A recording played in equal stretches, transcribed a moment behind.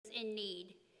in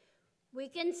need. We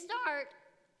can start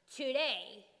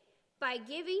today by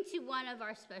giving to one of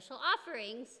our special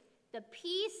offerings, the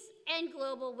Peace and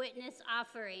Global Witness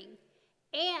offering,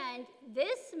 and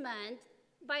this month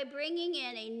by bringing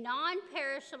in a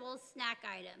non-perishable snack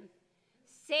item.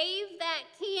 Save that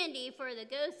candy for the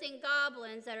ghosts and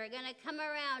goblins that are going to come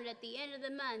around at the end of the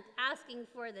month asking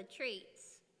for the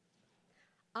treats.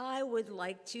 I would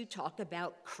like to talk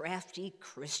about crafty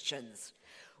Christians.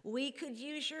 We could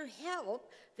use your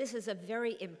help. This is a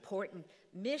very important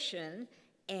mission,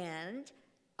 and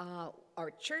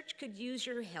our church could use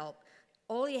your help.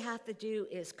 All you have to do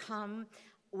is come.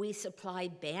 We supply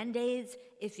Band-Aids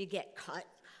if you get cut.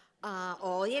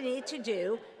 All you need to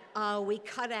do, we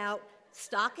cut out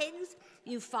stockings.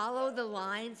 You follow the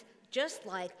lines, just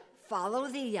like follow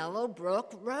the Yellow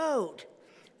Brook Road.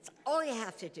 That's all you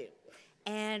have to do.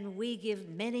 And we give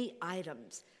many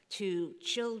items to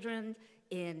children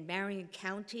in Marion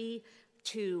County,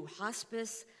 to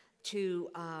hospice, to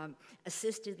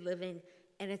assisted living,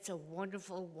 and it's a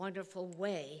wonderful, wonderful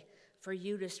way for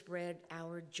you to spread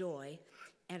our joy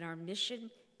and our mission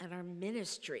and our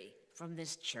ministry from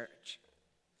this church.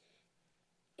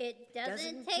 It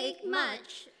doesn't take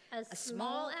much. A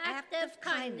small act of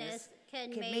kindness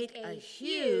can make a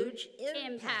huge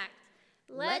impact.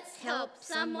 Let's help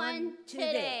someone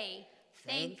today.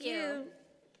 Thank you.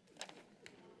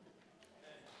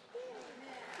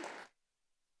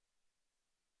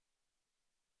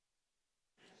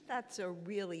 That's a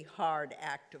really hard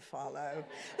act to follow.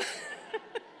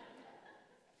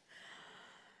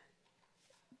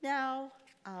 Now,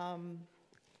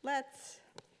 let's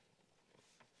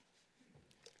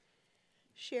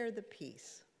share the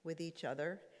peace with each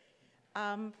other.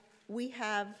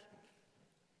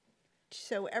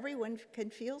 So everyone can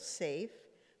feel safe,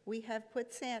 we have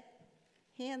put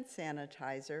hand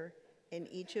sanitizer in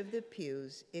each of the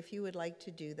pews if you would like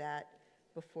to do that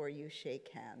before you shake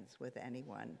hands with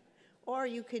anyone. Or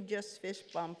you could just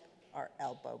fist bump or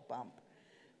elbow bump.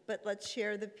 But let's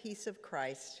share the peace of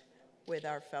Christ with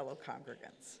our fellow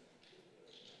congregants.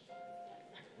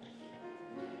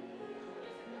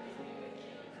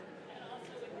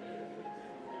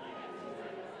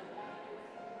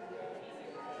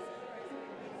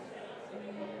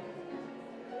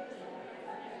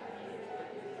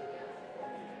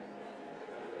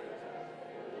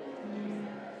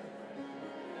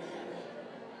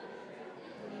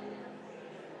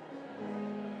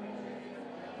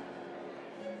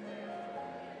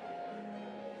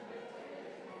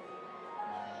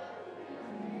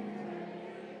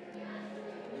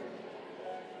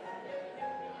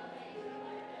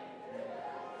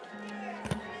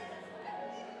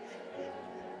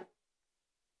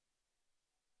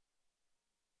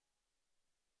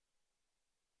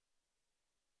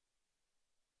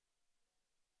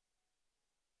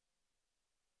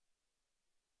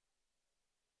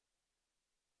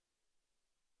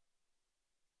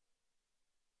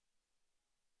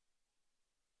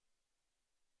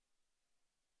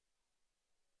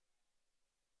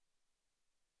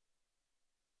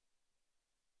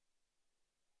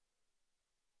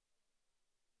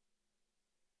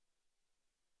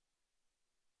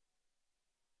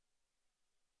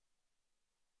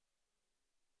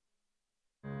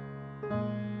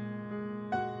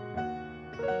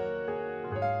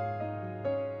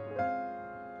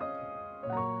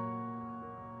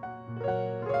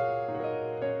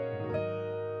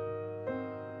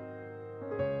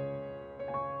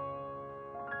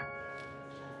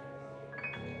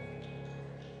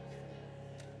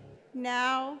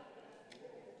 Now,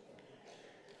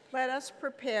 let us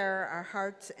prepare our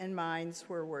hearts and minds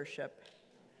for worship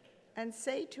and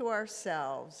say to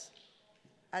ourselves,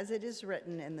 as it is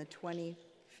written in the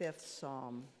 25th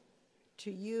Psalm,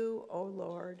 "To you, O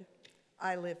Lord,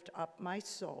 I lift up my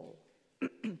soul.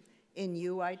 In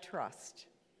you I trust,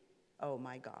 O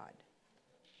my God."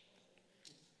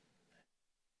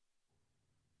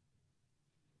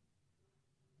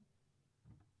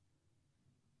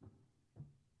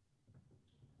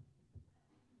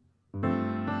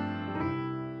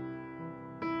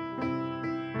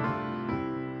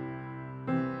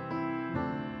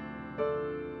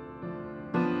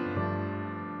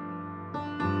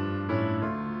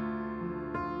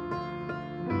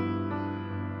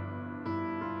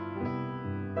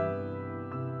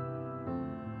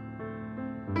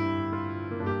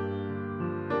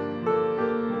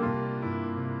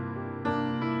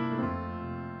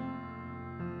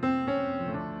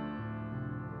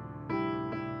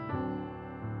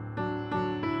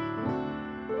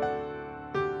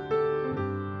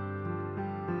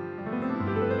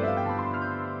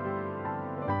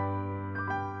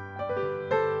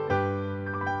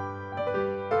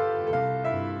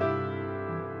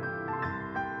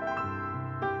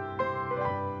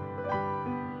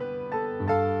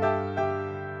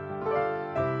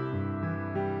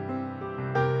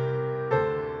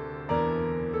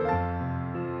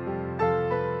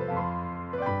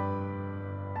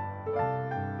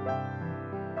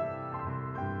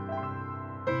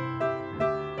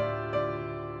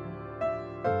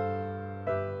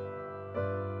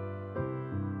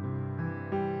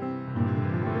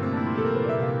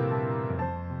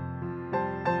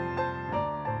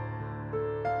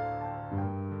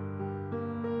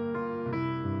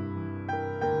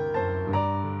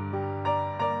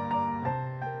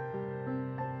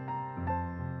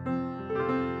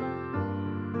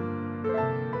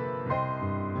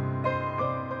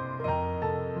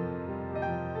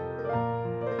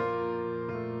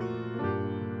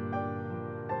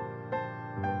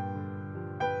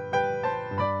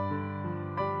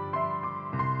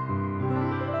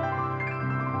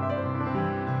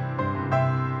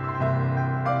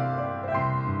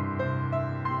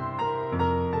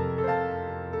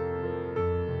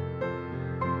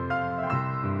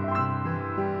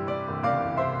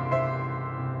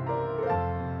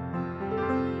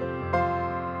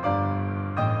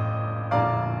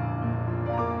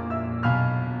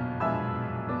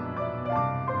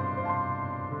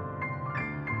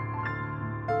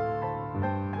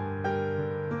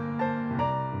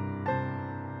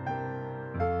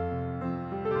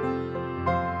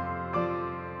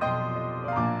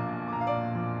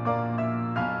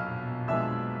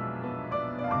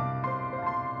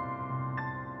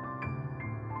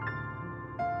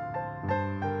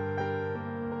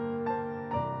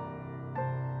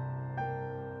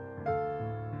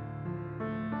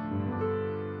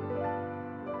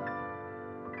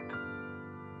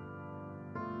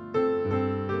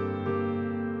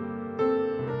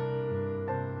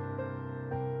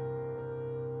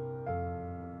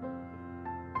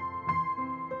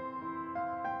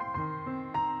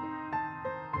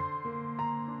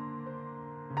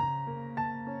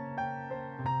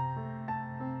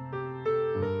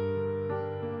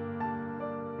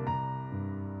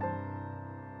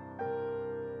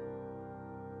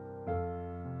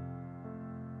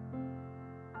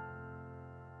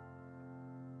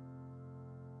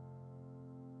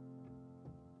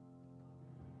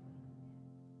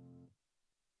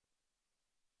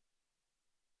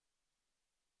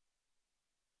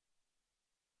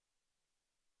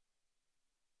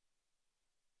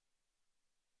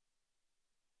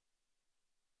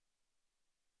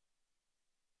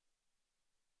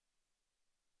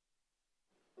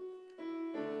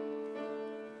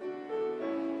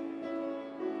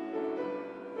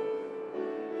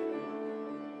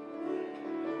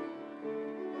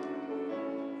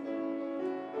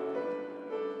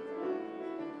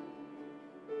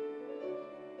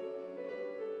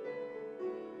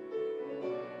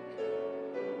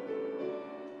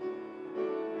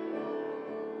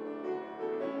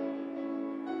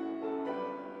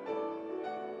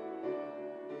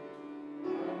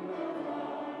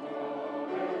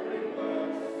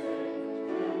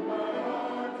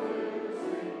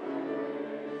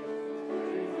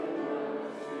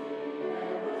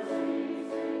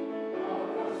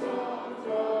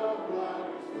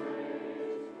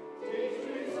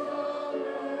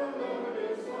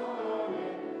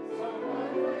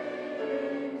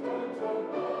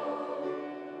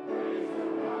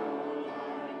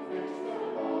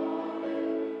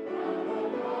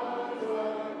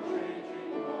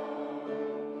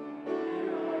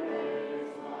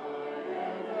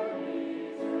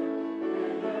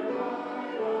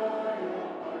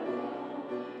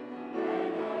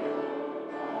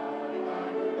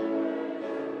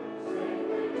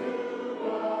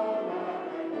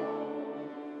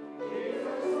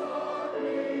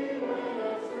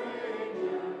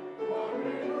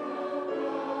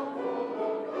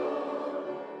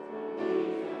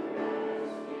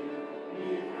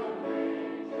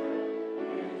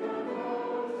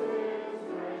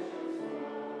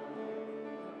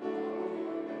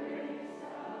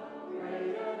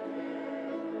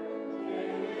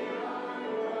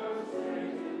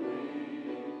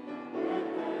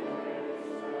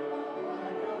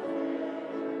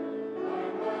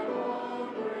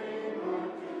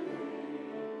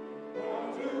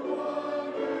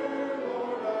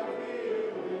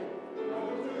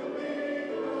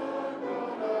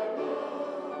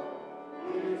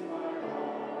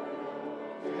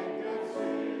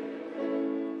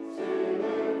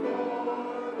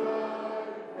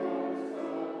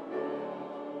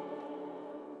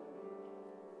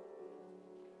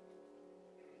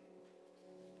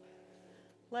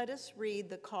 Let us read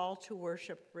the call to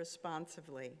worship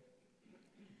responsively.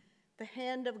 The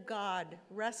hand of God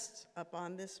rests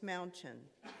upon this mountain.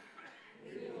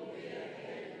 We will be a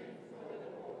haven for the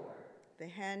poor. The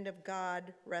hand of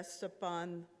God rests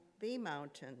upon the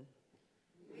mountain.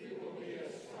 We will be a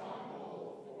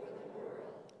stronghold for the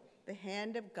world. The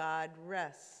hand of God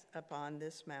rests upon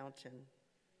this mountain.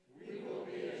 We will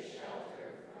be a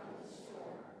shelter from the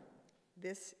storm.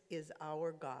 This is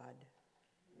our God.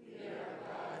 We are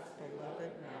God's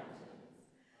beloved mountain.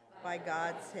 By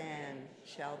God's hand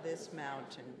shall this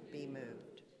mountain be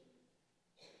moved.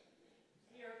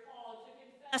 We are called to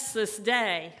confess this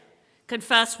day.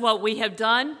 Confess what we have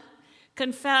done.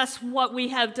 Confess what we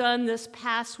have done this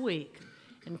past week.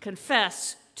 And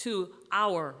confess to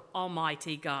our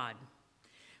Almighty God.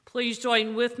 Please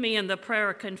join with me in the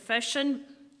prayer of confession.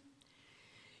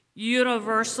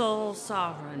 Universal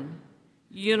Sovereign,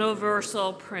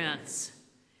 Universal Prince,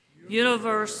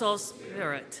 Universal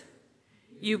Spirit,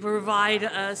 you provide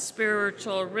us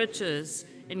spiritual riches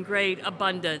in great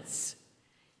abundance.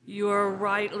 You are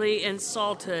rightly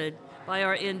insulted by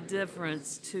our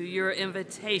indifference to your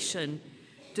invitation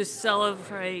to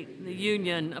celebrate the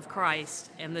union of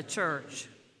Christ and the church.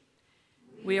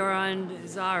 We are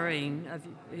undesiring of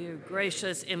your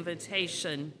gracious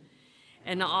invitation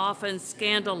and often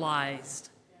scandalized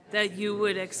that you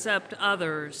would accept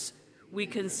others we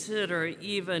consider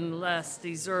even less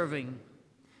deserving.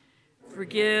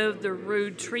 Forgive the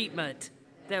rude treatment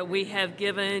that we have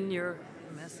given your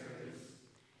message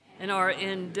and our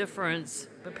indifference,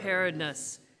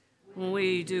 preparedness when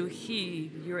we do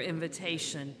heed your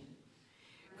invitation.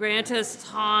 Grant us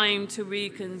time to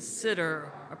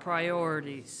reconsider our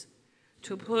priorities,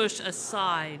 to push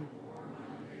aside,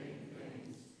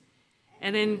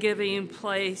 and in giving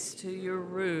place to your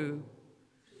rule,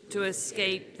 to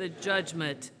escape the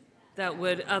judgment that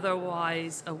would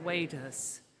otherwise await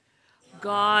us.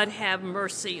 God, have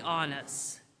mercy on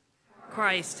us.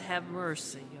 Christ, have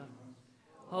mercy.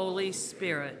 Holy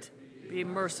Spirit, be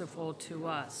merciful to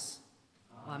us.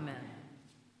 Amen.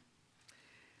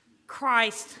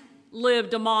 Christ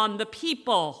lived among the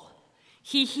people.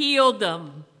 He healed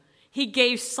them. He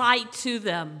gave sight to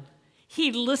them.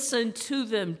 He listened to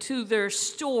them, to their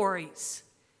stories.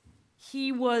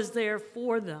 He was there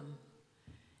for them.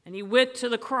 And he went to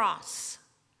the cross.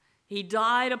 He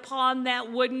died upon that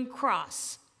wooden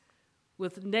cross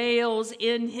with nails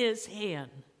in his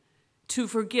hand to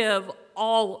forgive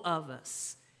all of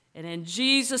us. And in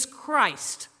Jesus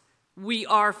Christ, we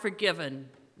are forgiven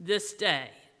this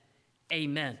day.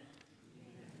 Amen.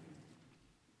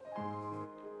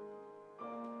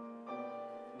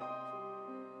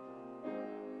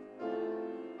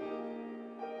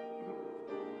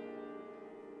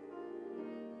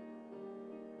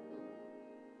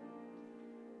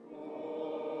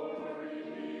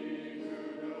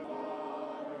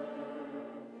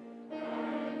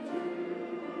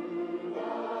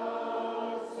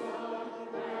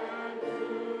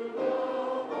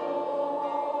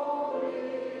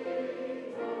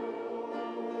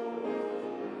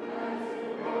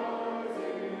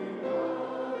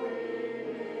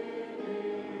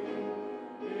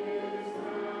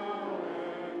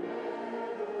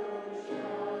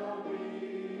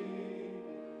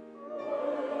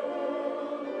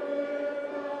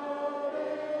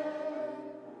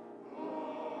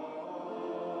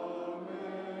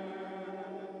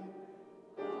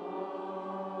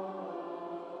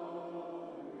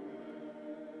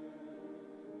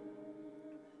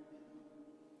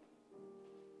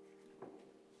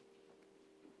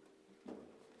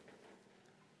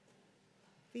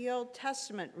 The Old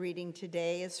Testament reading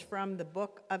today is from the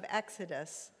book of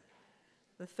Exodus,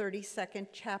 the 32nd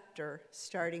chapter,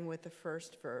 starting with the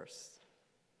first verse.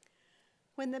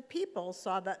 When the people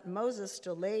saw that Moses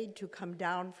delayed to come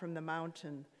down from the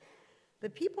mountain,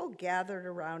 the people gathered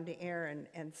around Aaron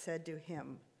and said to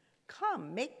him,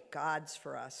 "Come, make gods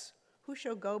for us, who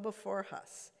shall go before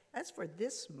us. As for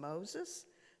this Moses,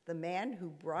 the man who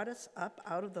brought us up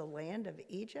out of the land of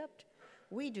Egypt,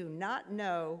 we do not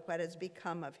know what has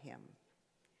become of him."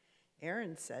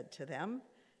 Aaron said to them,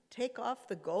 "Take off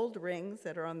the gold rings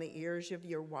that are on the ears of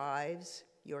your wives,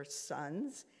 your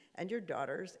sons, and your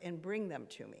daughters, and bring them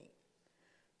to me."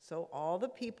 So all the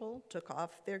people took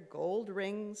off their gold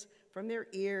rings from their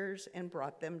ears and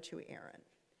brought them to Aaron.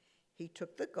 He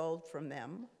took the gold from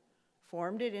them,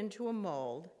 formed it into a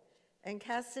mold, and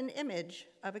cast an image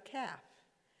of a calf.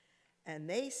 And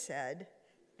they said,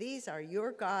 "These are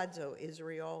your gods, O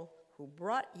Israel, who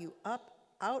brought you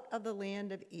up out of the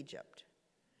land of Egypt."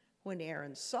 When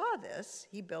Aaron saw this,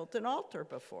 he built an altar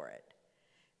before it.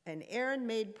 And Aaron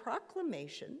made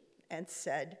proclamation and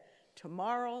said,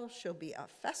 "Tomorrow shall be a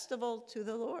festival to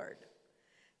the Lord."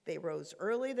 They rose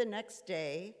early the next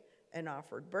day and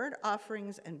offered burnt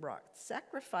offerings and brought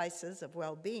sacrifices of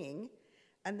well-being,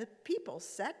 and the people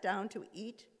sat down to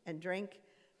eat and drink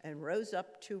and rose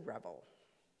up to revel.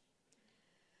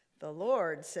 The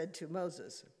Lord said to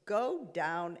Moses, "Go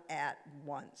down at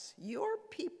once. Your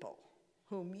people,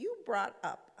 whom you brought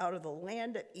up out of the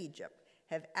land of Egypt,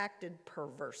 have acted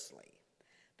perversely.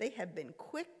 They have been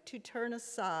quick to turn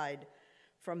aside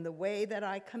from the way that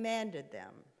I commanded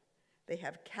them. They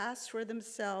have cast for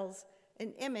themselves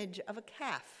an image of a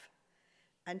calf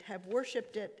and have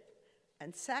worshipped it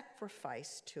and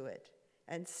sacrificed to it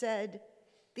and said,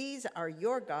 'These are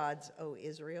your gods, O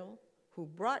Israel, who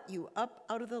brought you up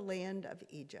out of the land of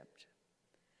Egypt.'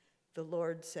 The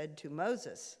Lord said to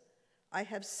Moses, 'I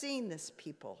have seen this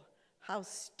people, how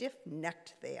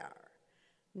stiff-necked they are.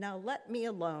 Now let me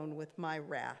alone with my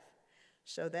wrath,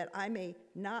 so that I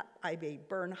may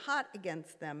burn hot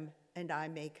against them, and I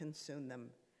may consume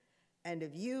them. And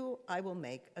of you I will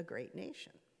make a great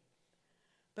nation.'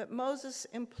 But Moses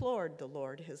implored the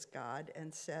Lord his God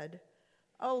and said,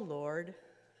 'O Lord,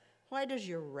 why does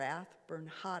your wrath burn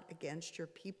hot against your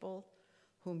people,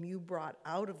 whom you brought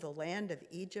out of the land of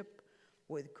Egypt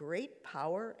with great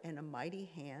power and a mighty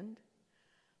hand?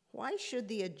 Why should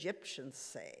the Egyptians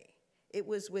say, it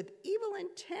was with evil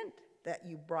intent that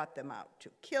you brought them out, to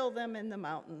kill them in the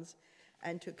mountains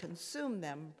and to consume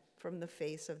them from the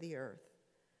face of the earth?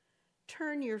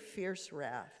 Turn your fierce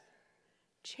wrath,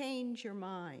 change your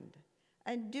mind,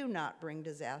 and do not bring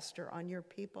disaster on your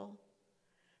people.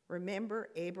 Remember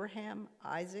Abraham,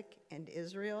 Isaac, and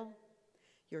Israel,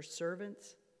 your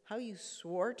servants, how you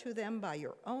swore to them by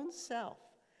your own self,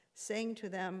 saying to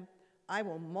them, I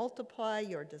will multiply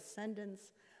your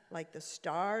descendants like the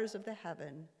stars of the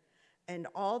heaven, and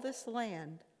all this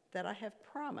land that I have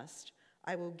promised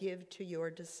I will give to your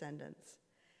descendants,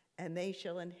 and they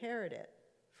shall inherit it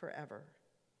forever.'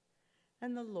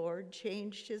 And the Lord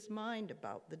changed his mind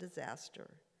about the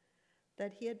disaster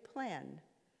that he had planned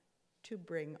to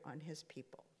bring on his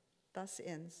people." Thus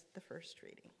ends the first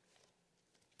reading.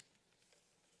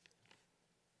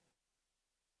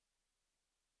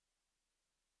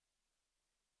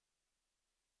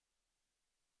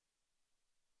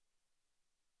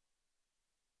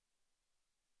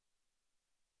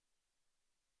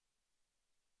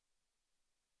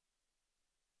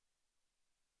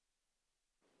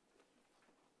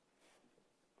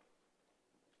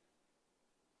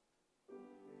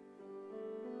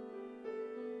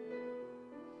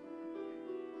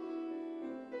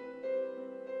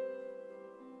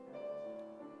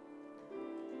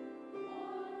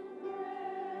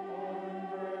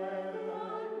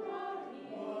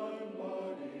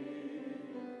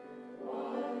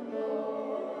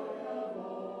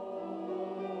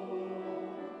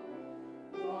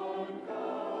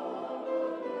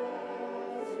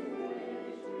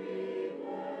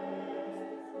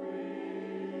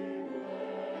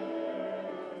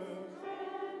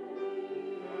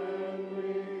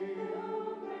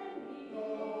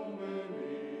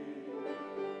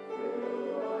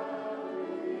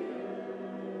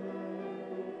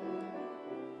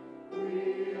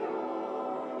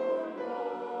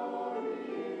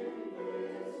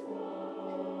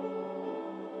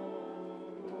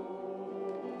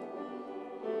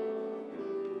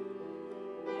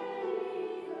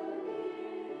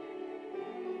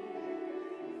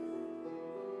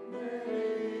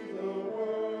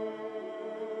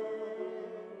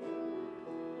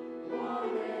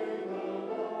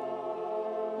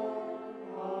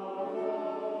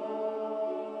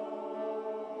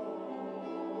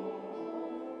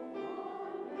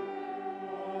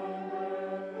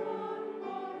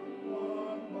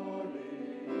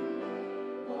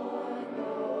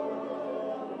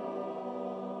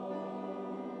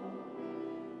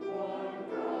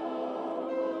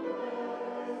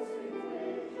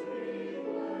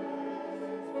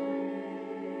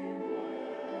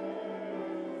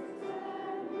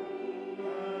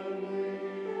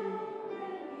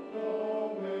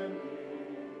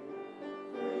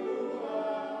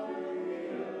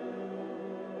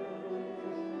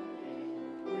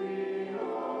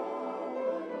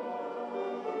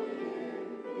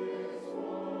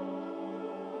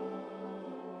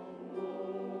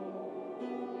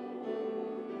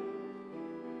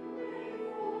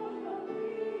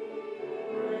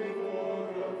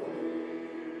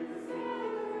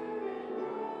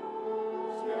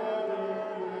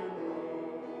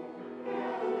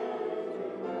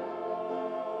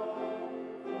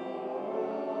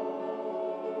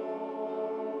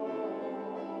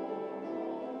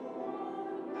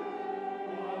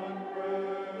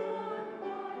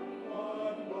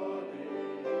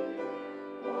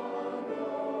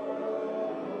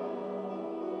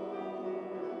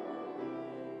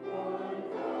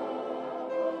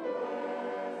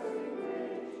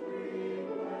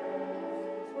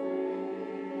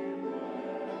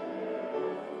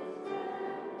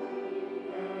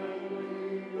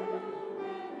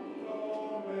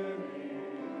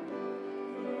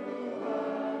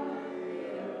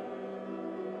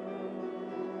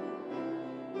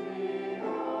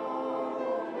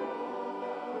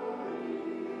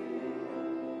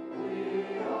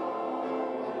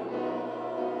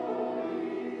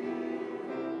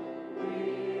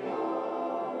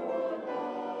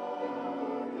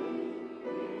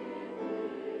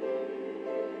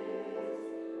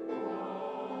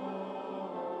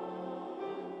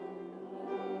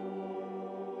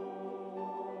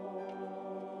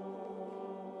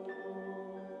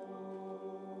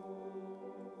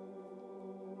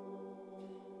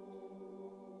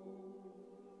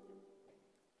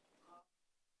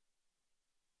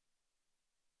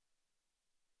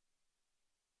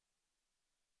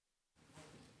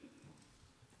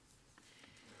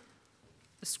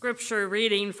 The scripture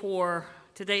reading for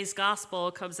today's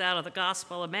gospel comes out of the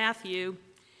Gospel of Matthew,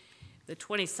 the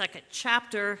 22nd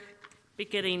chapter,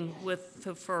 beginning with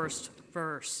the first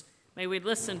verse. May we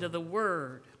listen to the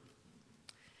word.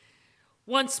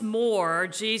 Once more,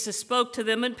 Jesus spoke to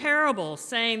them in parables,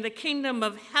 saying, "The kingdom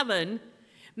of heaven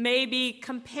may be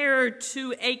compared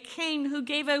to a king who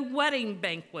gave a wedding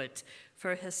banquet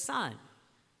for his son.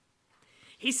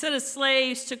 He sent his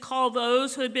slaves to call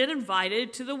those who had been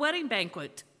invited to the wedding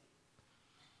banquet,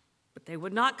 but they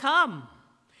would not come.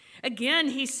 Again,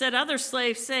 he sent other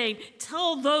slaves, saying,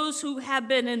 'Tell those who have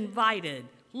been invited,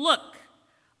 look,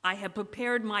 I have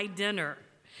prepared my dinner.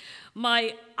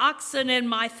 My oxen and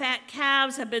my fat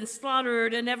calves have been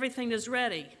slaughtered, and everything is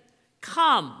ready.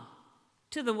 Come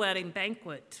to the wedding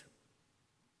banquet.'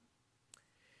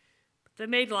 But they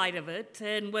made light of it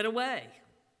and went away,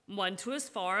 one to his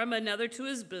farm, another to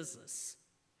his business.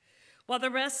 While the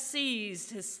rest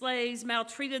seized his slaves,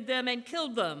 maltreated them, and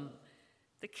killed them,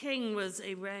 the king was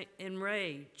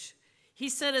enraged. He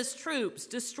sent his troops,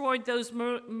 destroyed those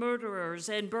murderers,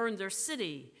 and burned their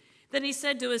city. Then he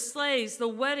said to his slaves, 'The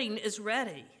wedding is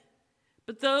ready,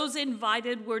 but those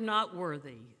invited were not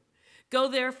worthy. Go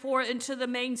therefore into the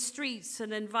main streets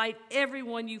and invite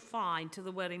everyone you find to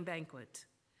the wedding banquet.'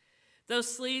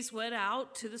 Those slaves went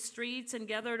out to the streets and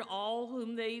gathered all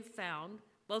whom they found,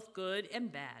 both good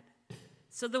and bad.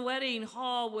 So the wedding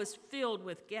hall was filled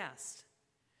with guests.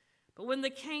 But when the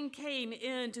king came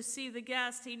in to see the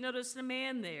guests, he noticed a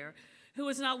man there who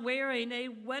was not wearing a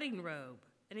wedding robe.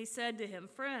 And he said to him,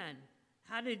 'Friend,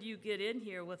 how did you get in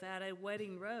here without a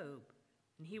wedding robe?'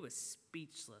 And he was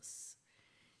speechless.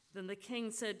 Then the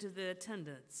king said to the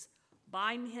attendants,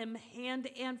 'Bind him hand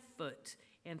and foot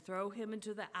and throw him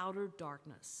into the outer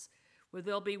darkness, where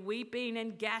there'll be weeping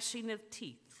and gnashing of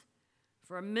teeth.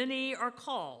 For many are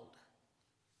called,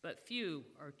 but few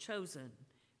are chosen.'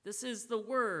 This is the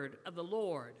word of the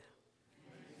Lord."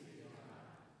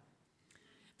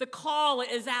 The call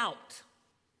is out.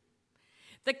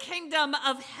 The kingdom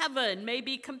of heaven may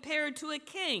be compared to a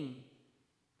king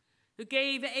who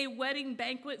gave a wedding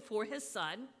banquet for his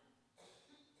son.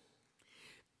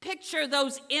 Picture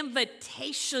those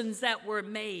invitations that were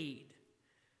made,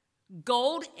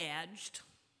 gold-edged,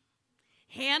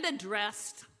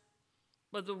 hand-addressed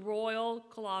by the royal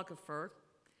calligrapher,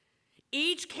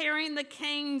 each carrying the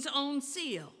king's own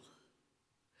seal.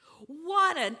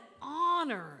 What an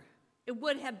honor it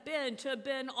would have been to have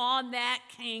been on that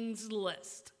king's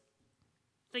list.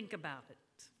 Think about it.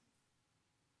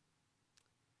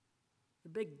 The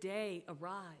big day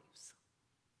arrives.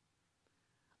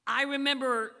 I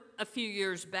remember a few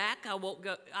years back, I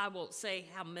won't say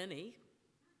how many,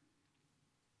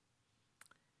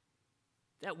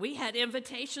 that we had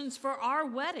invitations for our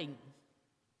wedding.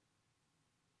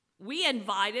 We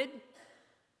invited,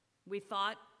 we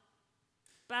thought,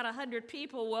 about 100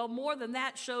 people. Well, more than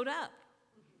that showed up.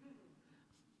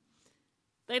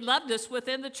 They loved us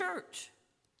within the church,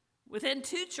 within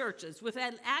 2 churches,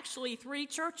 within actually 3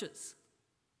 churches.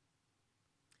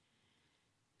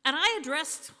 And I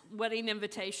addressed wedding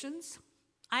invitations.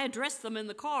 I addressed them in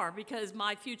the car because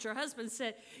my future husband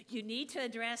said, "You need to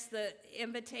address the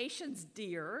invitations,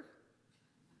 dear."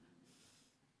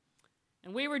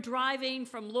 And we were driving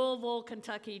from Louisville,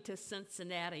 Kentucky to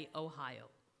Cincinnati, Ohio,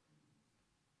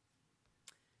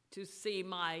 to see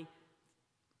my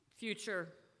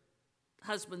future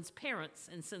husband's parents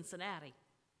in Cincinnati.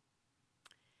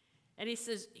 And he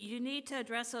says, "You need to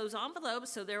address those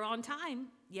envelopes so they're on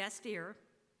time." "Yes, dear."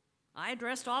 I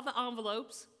addressed all the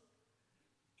envelopes.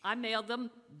 I mailed them.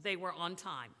 They were on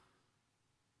time.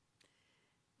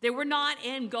 They were not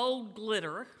in gold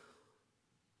glitter.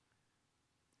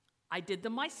 I did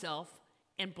them myself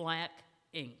in black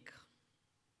ink.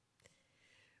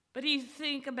 But you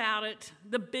think about it,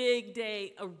 the big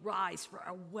day arrives for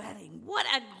a wedding. What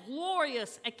a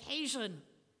glorious occasion.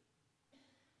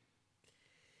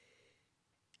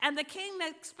 And the king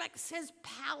expects his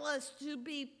palace to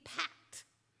be packed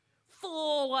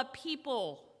full of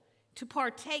people to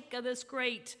partake of this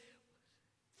great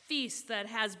feast that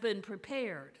has been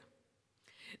prepared.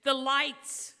 The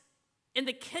lights in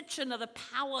the kitchen of the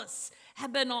palace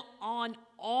have been on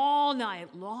all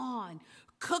night long,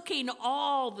 cooking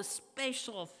all the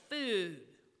special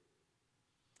food.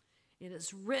 It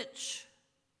is rich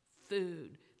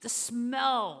food. The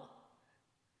smell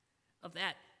of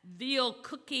that veal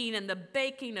cooking and the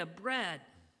baking of bread.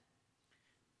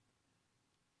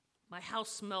 My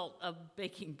house smelled of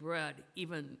baking bread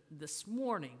even this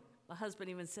morning. My husband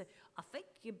even said, "I think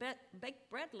you baked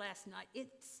bread last night.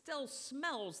 It still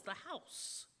smells the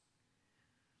house."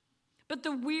 but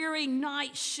the weary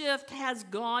night shift has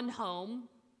gone home.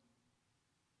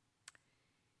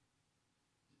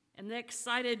 And the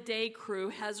excited day crew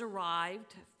has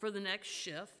arrived for the next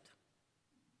shift.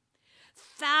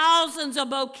 Thousands of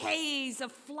bouquets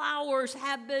of flowers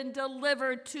have been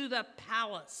delivered to the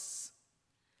palace.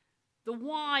 The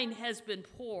wine has been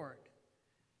poured.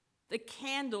 The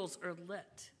candles are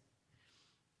lit.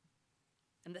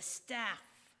 And the staff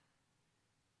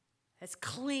has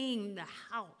cleaned the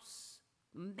house,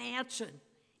 the mansion.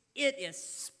 It is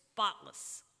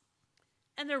spotless.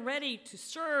 And they're ready to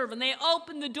serve, and they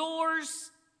open the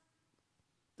doors.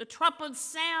 The trumpets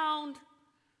sound.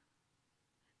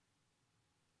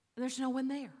 And there's no one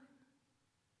there.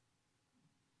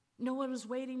 No one is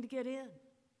waiting to get in.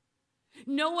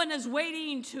 No one is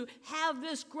waiting to have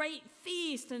this great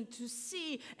feast and to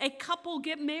see a couple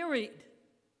get married.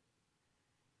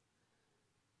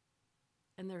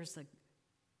 And there's a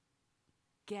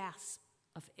gasp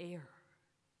of air.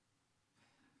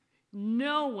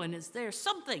 No one is there.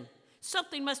 Something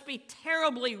must be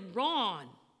terribly wrong.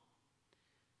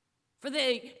 For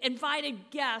the invited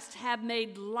guests have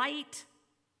made light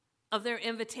of their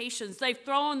invitations. They've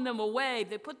thrown them away.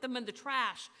 They put them in the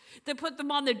trash. They put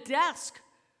them on the desk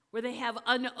where they have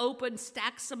unopened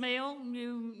stacks of mail.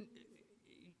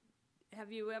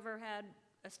 Have you ever had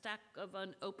a stack of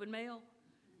unopened mail?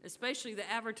 Especially the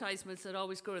advertisements that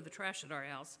always go to the trash at our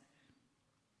house.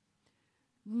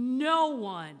 No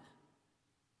one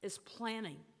is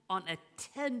planning on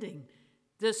attending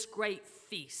this great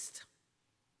feast.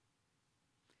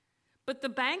 But the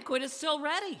banquet is still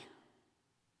ready.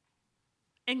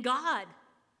 And God,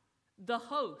 the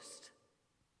host,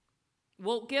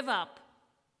 won't give up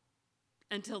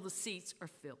until the seats are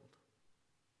filled.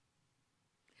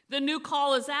 The new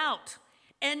call is out,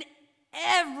 and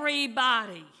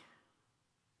everybody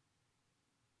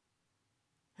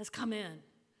has come in.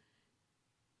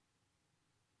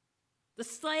 The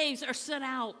slaves are sent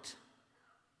out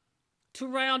to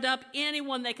round up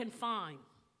anyone they can find,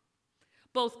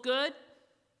 both good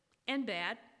and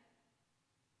bad.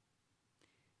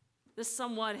 This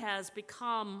somewhat has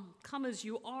become come as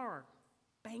you are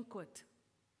banquet.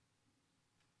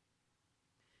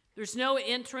 There's no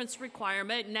entrance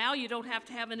requirement. Now you don't have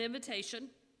to have an invitation.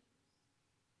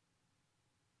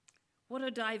 What a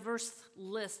diverse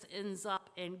list ends up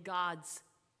in God's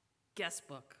guest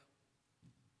book.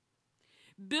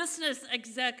 Business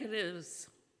executives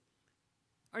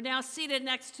are now seated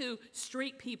next to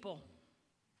street people.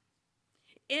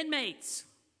 Inmates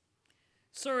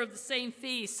serve the same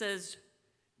feast as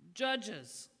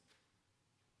judges.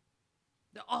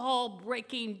 They're all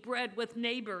breaking bread with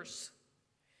neighbors.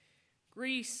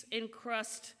 Grease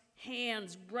encrusted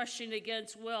hands brushing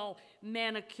against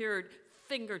well-manicured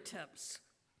fingertips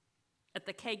at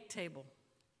the cake table.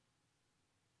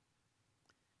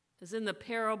 As in the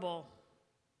parable,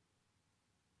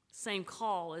 same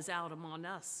call is out among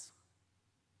us.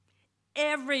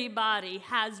 Everybody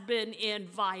has been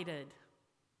invited.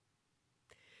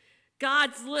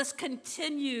 God's list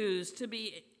continues to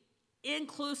be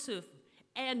inclusive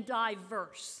and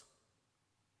diverse.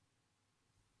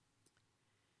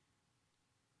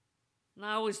 And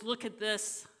I always look at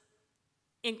this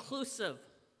inclusive.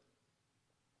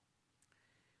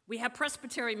 We have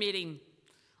presbytery meeting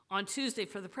on Tuesday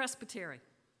for the presbytery.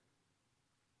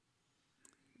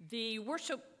 The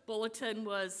worship bulletin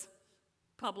was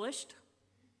published.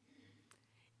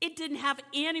 It didn't have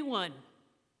anyone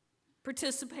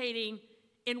participating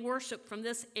in worship from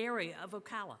this area of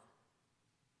Ocala.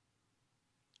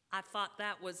 I thought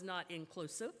that was not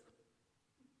inclusive.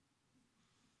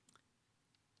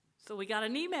 So we got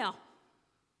an email.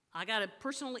 I got a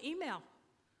personal email.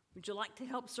 Would you like to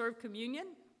help serve communion?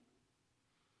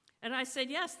 And I said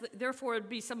yes, therefore it would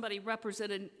be somebody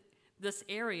representing this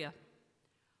area.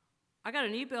 I got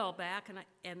an email back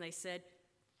and they said,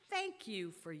 thank you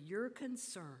for your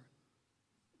concern.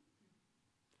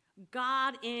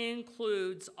 God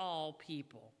includes all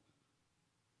people.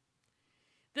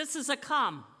 This is a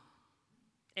come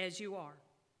as you are.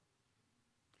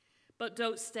 But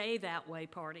don't stay that way,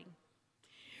 party.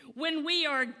 When we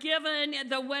are given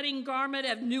the wedding garment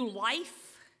of new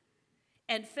life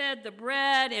and fed the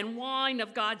bread and wine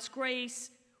of God's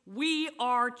grace, we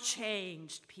are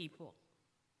changed people.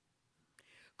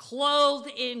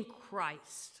 Clothed in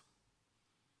Christ,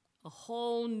 a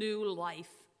whole new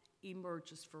life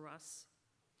emerges for us.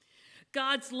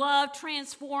 God's love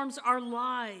transforms our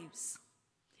lives,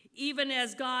 even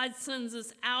as God sends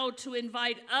us out to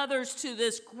invite others to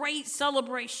this great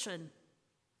celebration.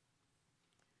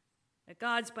 At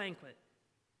God's banquet,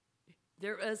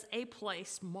 there is a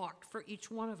place marked for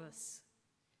each one of us.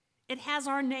 It has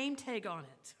our name tag on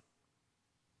it.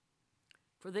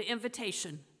 For the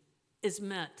invitation is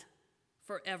meant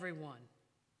for everyone.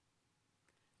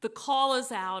 The call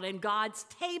is out, and God's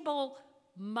table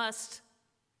must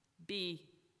be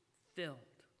filled.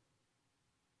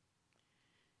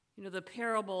 You know, the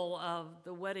parable of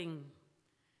the wedding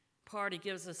party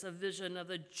gives us a vision of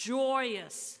the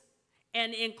joyous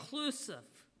and inclusive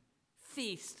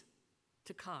feast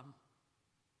to come.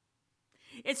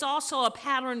 It's also a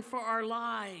pattern for our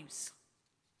lives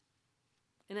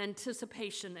in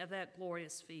anticipation of that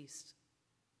glorious feast.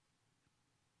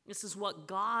 This is what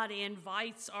God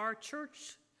invites our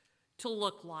church to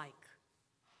look like.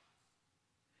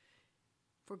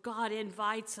 For God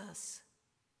invites us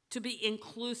to be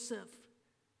inclusive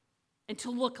and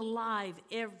to look alive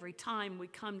every time we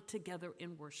come together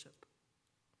in worship.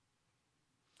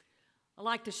 I'd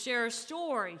like to share a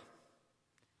story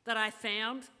that I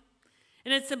found,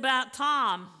 and it's about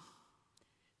Tom.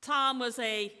 Tom was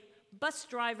a bus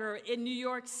driver in New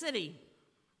York City.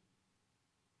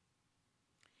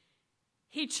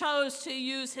 He chose to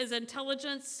use his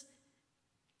intelligence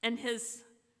and his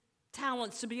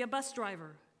talents to be a bus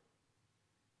driver.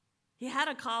 He had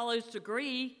a college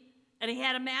degree and he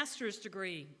had a master's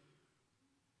degree.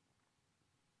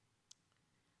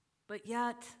 But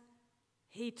yet,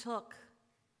 he took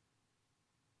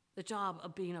the job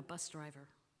of being a bus driver.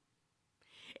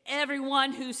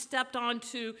 Everyone who stepped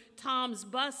onto Tom's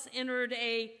bus entered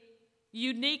a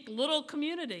unique little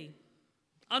community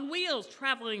on wheels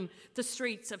traveling the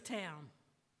streets of town.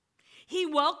 He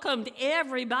welcomed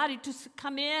everybody to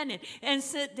come in and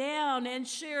sit down and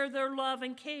share their love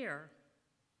and care.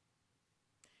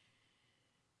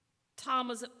 Tom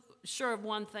was sure of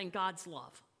one thing: God's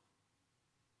love.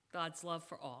 God's love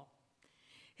for all.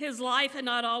 His life had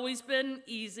not always been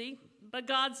easy, but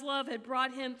God's love had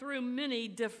brought him through many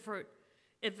different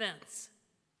events.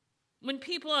 When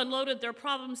people unloaded their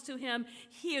problems to him,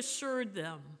 he assured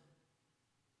them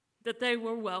that they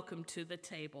were welcome to the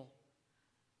table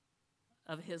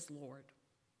of his Lord.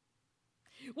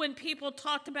 When people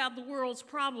talked about the world's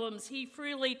problems, he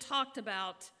freely talked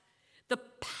about the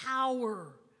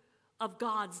power of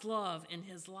God's love in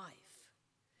his life.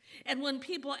 And when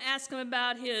people asked him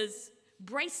about his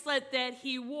bracelet that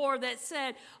he wore that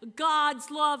said,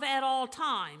 God's love at all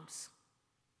times,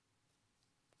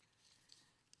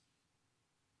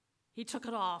 he took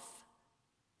it off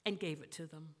and gave it to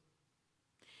them.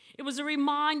 It was a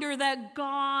reminder that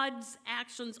God's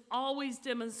actions always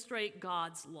demonstrate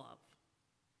God's love.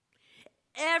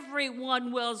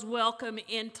 Everyone was welcome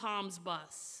in Tom's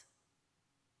bus.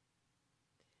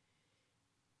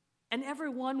 And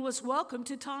everyone was welcome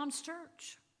to Tom's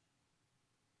church.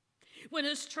 When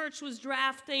his church was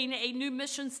drafting a new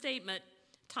mission statement,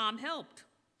 Tom helped.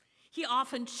 He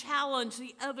often challenged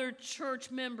the other church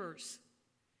members.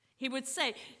 He would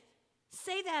say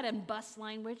that in bus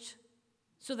language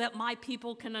so that my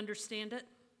people can understand it.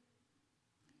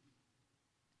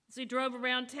 As he drove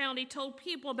around town, he told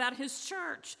people about his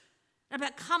church,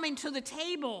 about coming to the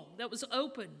table that was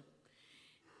open.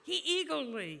 He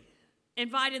eagerly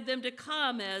invited them to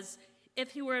come as if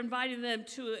he were inviting them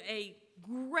to a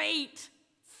great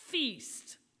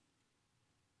feast,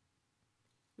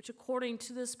 which according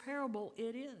to this parable,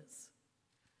 it is.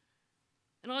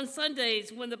 And on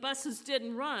Sundays, when the buses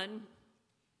didn't run,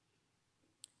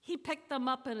 he picked them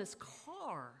up in his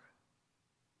car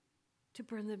to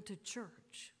bring them to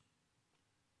church.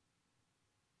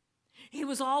 He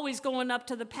was always going up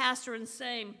to the pastor and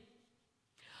saying,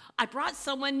 I brought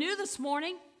someone new this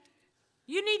morning.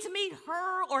 You need to meet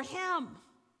her or him.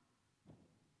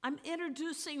 I'm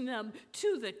introducing them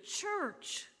to the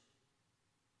church.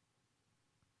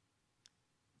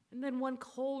 And then one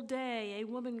cold day, a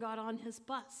woman got on his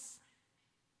bus.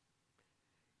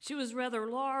 She was rather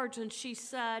large, and she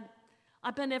said,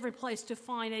 I've been every place to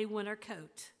find a winter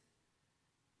coat,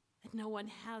 and no one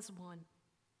has one.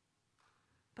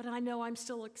 But I know I'm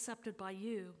still accepted by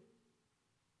you.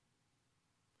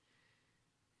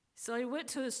 So he went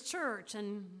to his church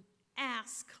and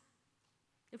asked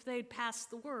if they'd passed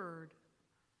the word.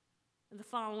 And the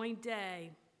following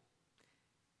day,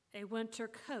 a winter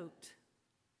coat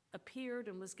appeared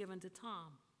and was given to Tom.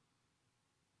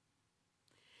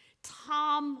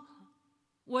 Tom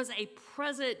was a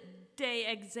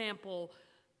present-day example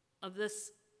of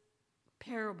this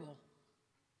parable.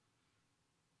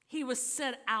 He was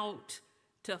set out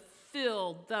to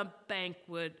fill the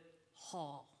banquet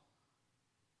hall.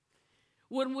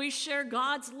 When we share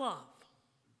God's love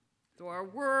through our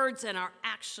words and our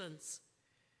actions,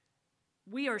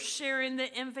 we are sharing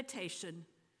the invitation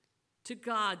to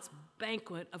God's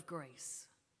banquet of grace.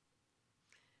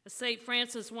 As St.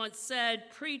 Francis once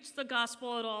said, preach the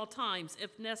gospel at all times.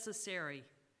 If necessary,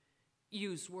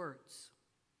 use words.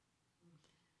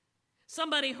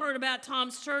 Somebody heard about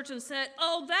Tom's church and said,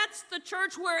 oh, that's the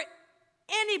church where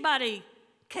anybody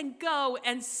can go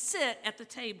and sit at the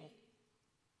table.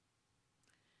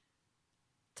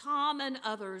 Tom and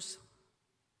others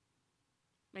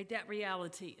made that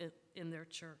reality in their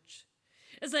church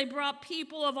as they brought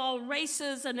people of all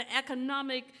races and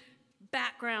economic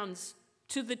backgrounds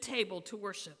to the table to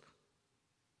worship.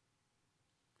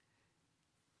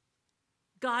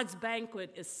 God's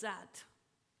banquet is set.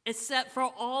 It's set for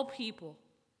all people.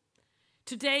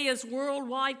 Today is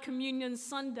Worldwide Communion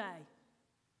Sunday.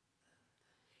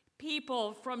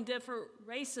 People from different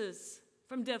races,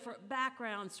 from different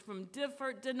backgrounds, from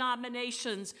different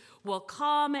denominations will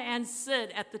come and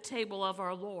sit at the table of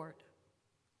our Lord.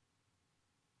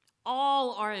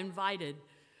 All are invited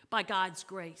by God's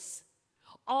grace.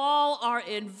 All are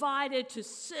invited to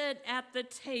sit at the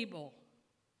table.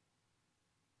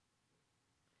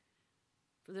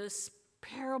 For this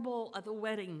parable of the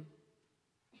wedding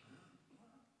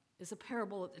is a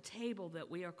parable at the table that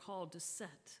we are called to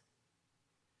sit.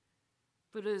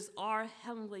 But it is our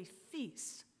heavenly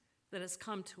feast that has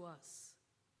come to us.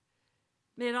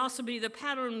 May it also be the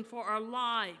pattern for our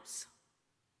lives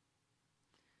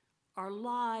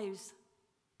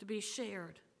to be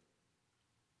shared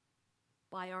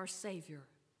by our Savior,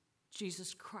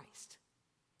 Jesus Christ,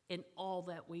 in all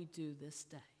that we do this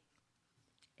day.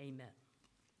 Amen.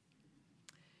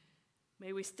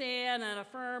 May we stand and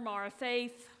affirm our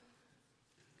faith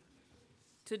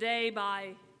today by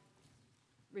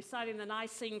reciting the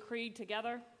Nicene Creed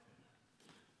together.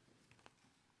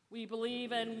 We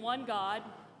believe in one God,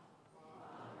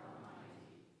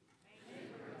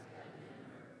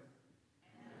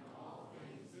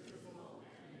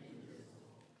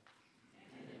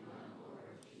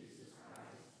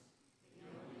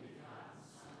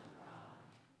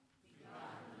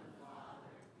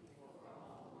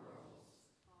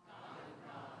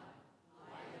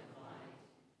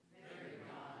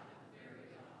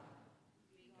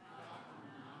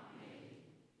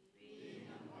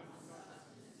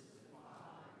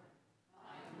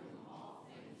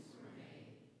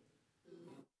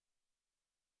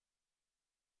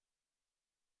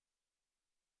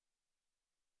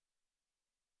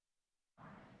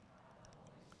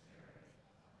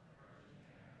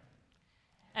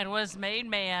 and was made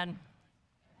man.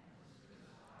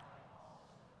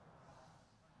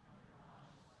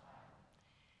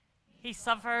 He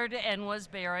suffered and was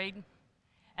buried,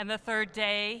 and the third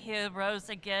day he arose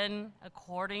again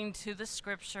according to the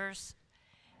Scriptures,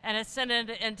 and ascended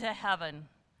into heaven,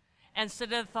 and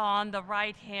sitteth on the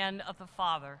right hand of the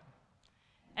Father.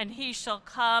 And he shall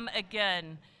come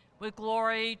again with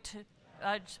glory to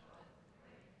judge,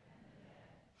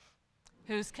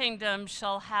 whose kingdom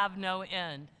shall have no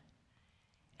end.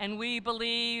 And we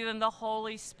believe in the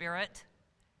Holy Spirit,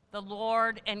 the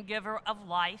Lord and giver of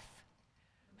life,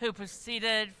 who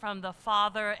proceeded from the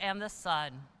Father and the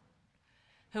Son,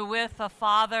 who with the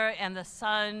Father and the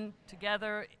Son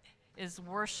together is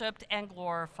worshiped and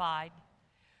glorified,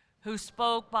 who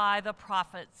spoke by the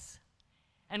prophets.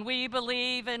 And we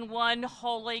believe in one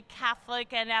holy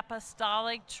Catholic and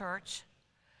Apostolic Church.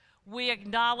 We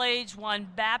acknowledge one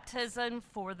baptism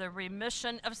for the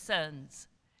remission of sins,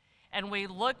 and we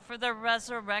look for the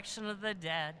resurrection of the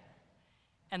dead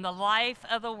and the life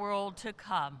of the world to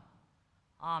come.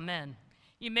 Amen.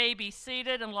 You may be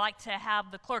seated and like to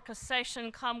have the clerk of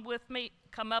session come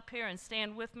up here and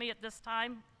stand with me at this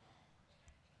time.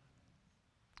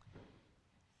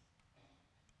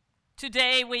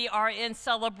 Today we are in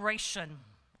celebration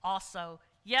also.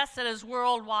 Yes, it is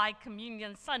Worldwide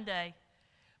Communion Sunday,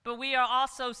 but we are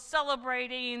also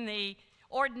celebrating the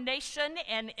ordination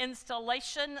and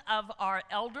installation of our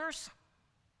elders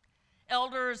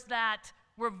that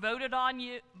were voted on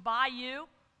by you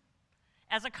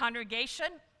as a congregation.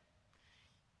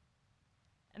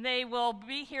 And they will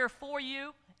be here for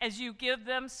you as you give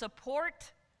them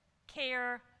support,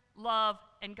 care, love,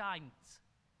 and guidance.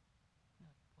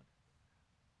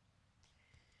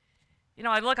 You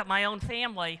know, I look at my own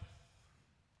family.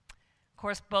 Of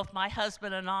course, both my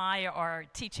husband and I are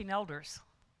teaching elders.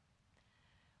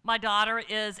 My daughter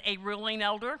is a ruling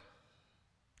elder.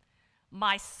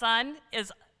 My son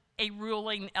is a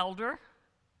ruling elder.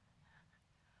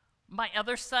 My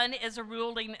other son is a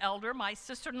ruling elder. My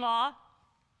sister-in-law,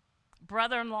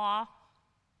 brother-in-law,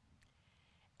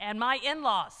 and my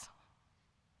in-laws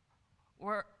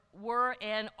were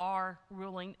and are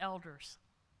ruling elders.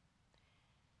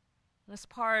 As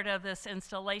part of this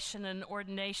installation and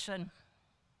ordination,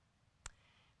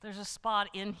 There's a spot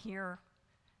in here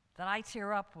that I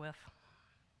tear up with.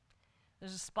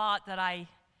 There's a spot that I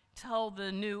tell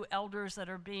the new elders that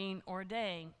are being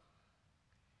ordained,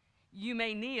 you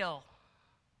may kneel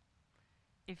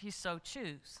if you so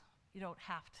choose. You don't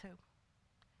have to.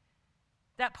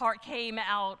 That part came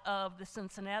out of the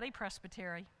Cincinnati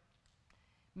Presbytery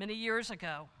many years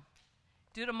ago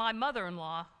due to my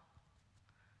mother-in-law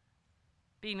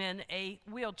being in a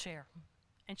wheelchair,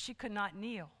 and she could not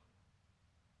kneel.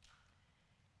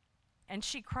 And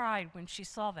she cried when she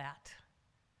saw that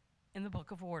in the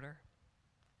Book of Order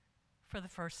for the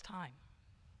first time.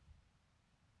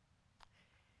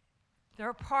 There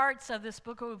are parts of this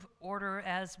Book of Order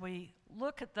as we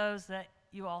look at those that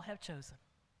you all have chosen.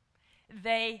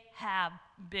 They have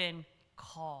been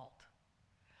called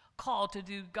to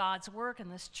do God's work in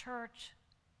this church,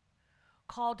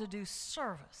 called to do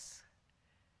service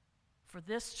for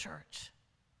this church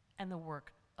and the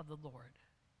work of the Lord.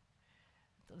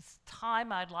 This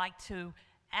time I'd like to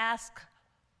ask,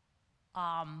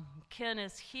 Ken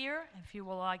is here, if you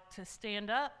would like to stand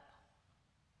up.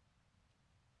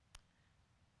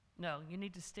 No, you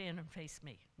need to stand and face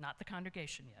me, not the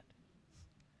congregation yet.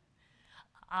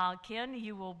 Ken,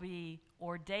 you will be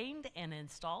ordained and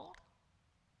installed.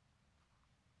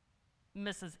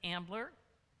 Mrs. Ambler,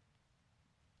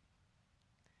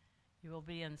 you will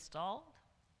be installed.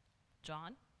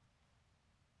 John,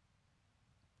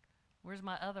 where's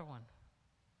my other one?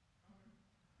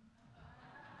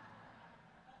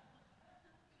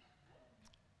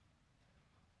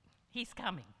 He's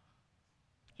coming.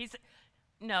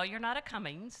 No, you're not a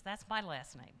Cummings. That's my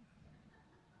last name.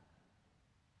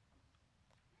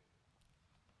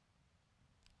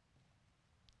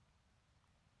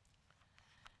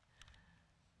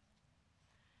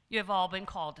 You have all been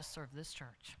called to serve this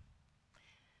church.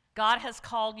 God has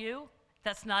called you.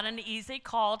 That's not an easy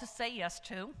call to say yes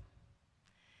to.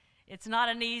 It's not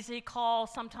an easy call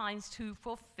sometimes to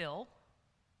fulfill.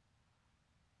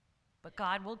 But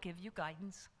God will give you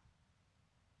guidance.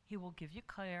 He will give you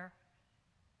care,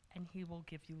 and He will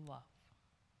give you love.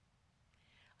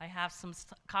 I have some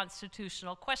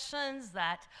constitutional questions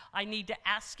that I need to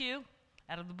ask you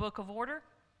out of the Book of Order.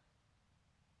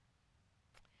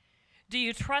 Do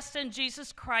you trust in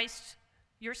Jesus Christ,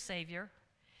 your Savior,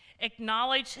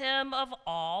 acknowledge Him of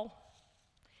all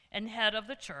and head of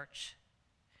the church,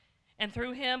 and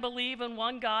through Him believe in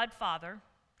one God, Father,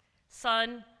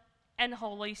 Son, and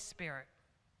Holy Spirit?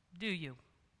 Do you?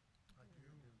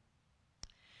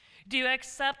 Do you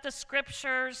accept the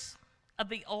scriptures of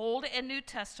the Old and New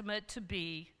Testament to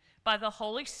be, by the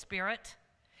Holy Spirit,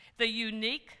 the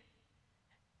unique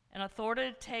and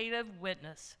authoritative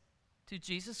witness to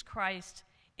Jesus Christ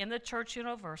in the Church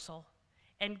Universal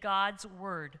and God's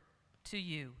Word to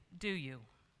you? Do you?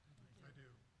 I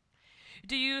do.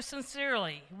 Do you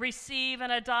sincerely receive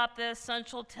and adopt the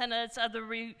essential tenets of the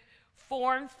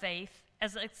Reformed faith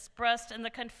as expressed in the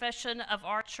confession of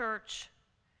our church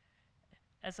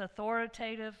as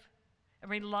authoritative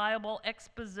and reliable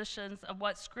expositions of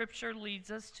what Scripture leads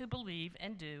us to believe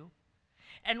and do?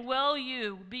 And will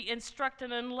you be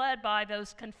instructed and led by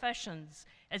those confessions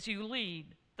as you lead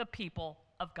the people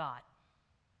of God?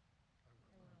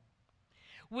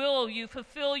 Will you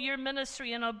fulfill your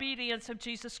ministry in obedience of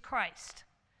Jesus Christ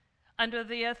under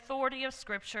the authority of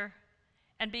Scripture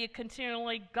and be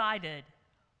continually guided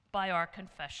by our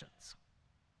confessions?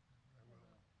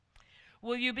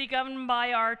 Will you be governed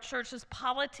by our church's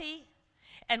polity,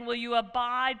 and will you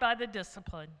abide by the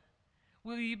discipline?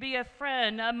 Will you be a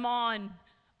friend among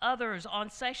others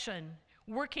on session,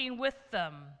 working with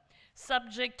them,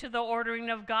 subject to the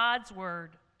ordering of God's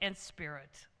Word and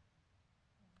Spirit?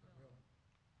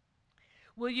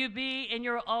 Will you be in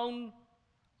your own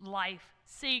life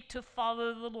seek to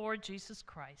follow the Lord Jesus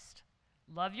Christ,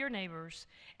 love your neighbors,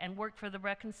 and work for the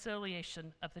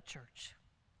reconciliation of the church?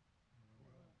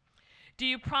 Do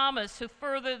you promise to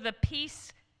further the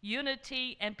peace,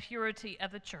 unity, and purity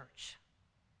of the church?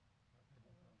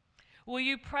 Will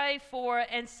you pray for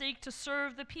and seek to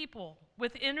serve the people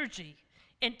with energy,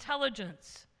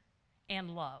 intelligence,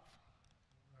 and love?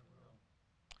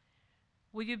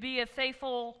 Will you be a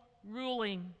faithful,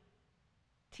 ruling,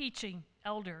 teaching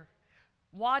elder,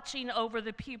 watching over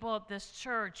the people of this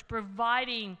church,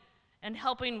 providing and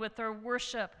helping with their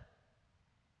worship,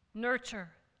 nurture,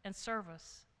 and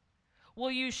service? Will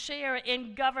you share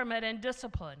in government and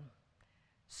discipline,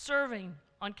 serving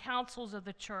on councils of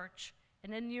the church,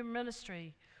 and in your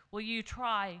ministry, will you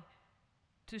try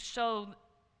to show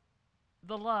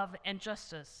the love and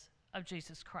justice of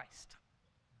Jesus Christ?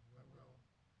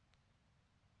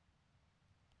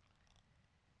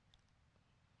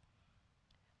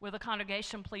 Will the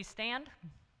congregation please stand?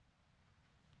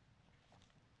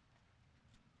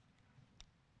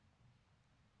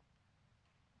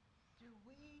 Do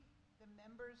we, the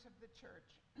members of the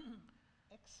church,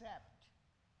 accept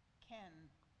Ken,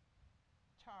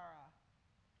 Tara,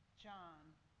 John,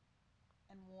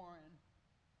 and Warren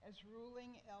as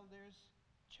ruling elders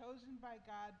chosen by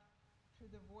God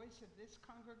through the voice of this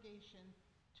congregation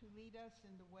to lead us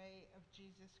in the way of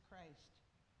Jesus Christ?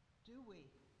 Do we?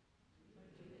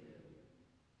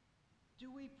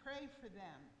 Do we pray for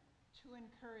them, to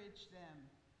encourage them,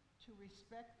 to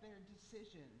respect their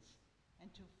decisions,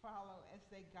 and to follow as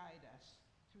they guide us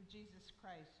through Jesus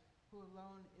Christ, who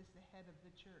alone is the head of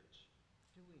the church?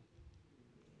 Do we?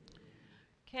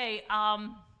 Okay,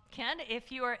 Ken,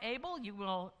 if you are able,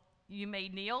 you may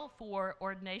kneel for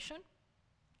ordination.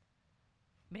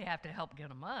 May have to help get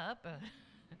them up.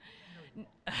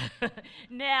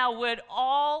 Now, would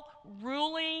all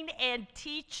ruling and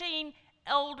teaching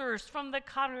elders from the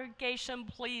congregation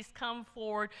please come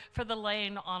forward for the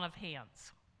laying on of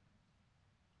hands?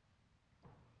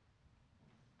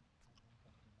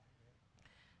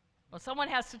 Well, someone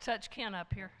has to touch Ken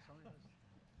up here.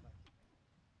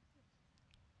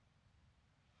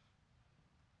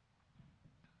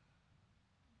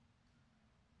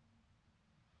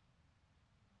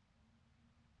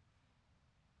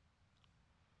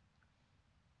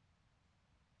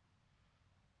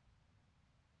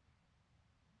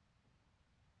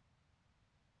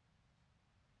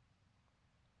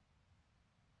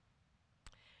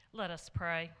 Let us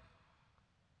pray.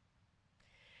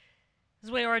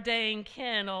 As we ordain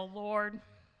Ken, O Lord,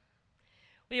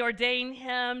 we ordain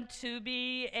him to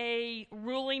be a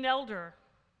ruling elder,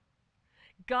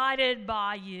 guided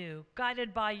by you,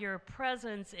 guided by your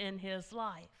presence in his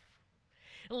life,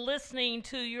 listening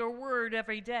to your word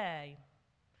every day,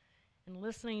 and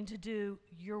listening to do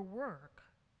your work,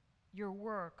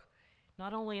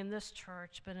 not only in this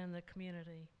church, but in the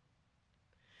community.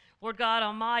 Lord God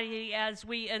Almighty, as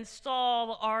we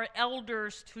install our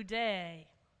elders today,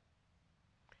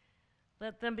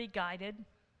 let them be guided,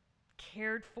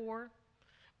 cared for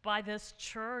by this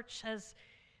church as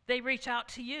they reach out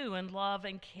to you in love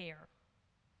and care.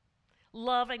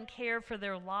 Love and care for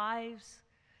their lives,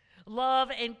 love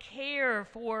and care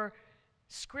for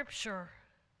Scripture,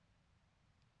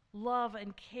 love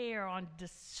and care on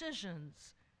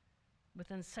decisions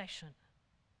within session.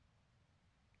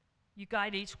 You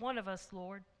guide each one of us,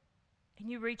 Lord,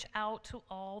 and you reach out to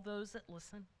all those that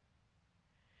listen.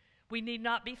 We need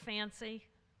not be fancy.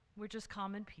 We're just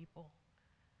common people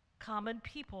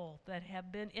that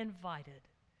have been invited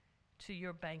to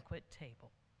your banquet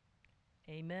table.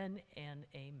 Amen and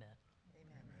amen.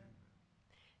 Amen.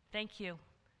 Thank you.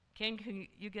 Ken, can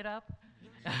you get up?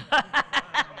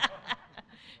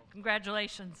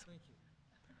 Congratulations. Thank you.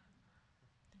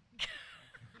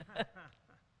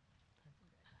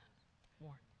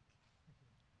 Warren.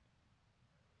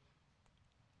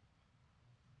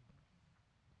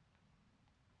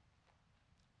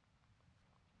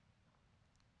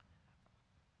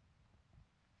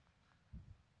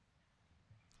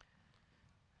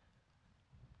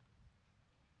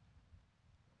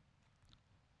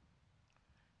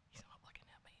 He's not looking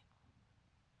at me.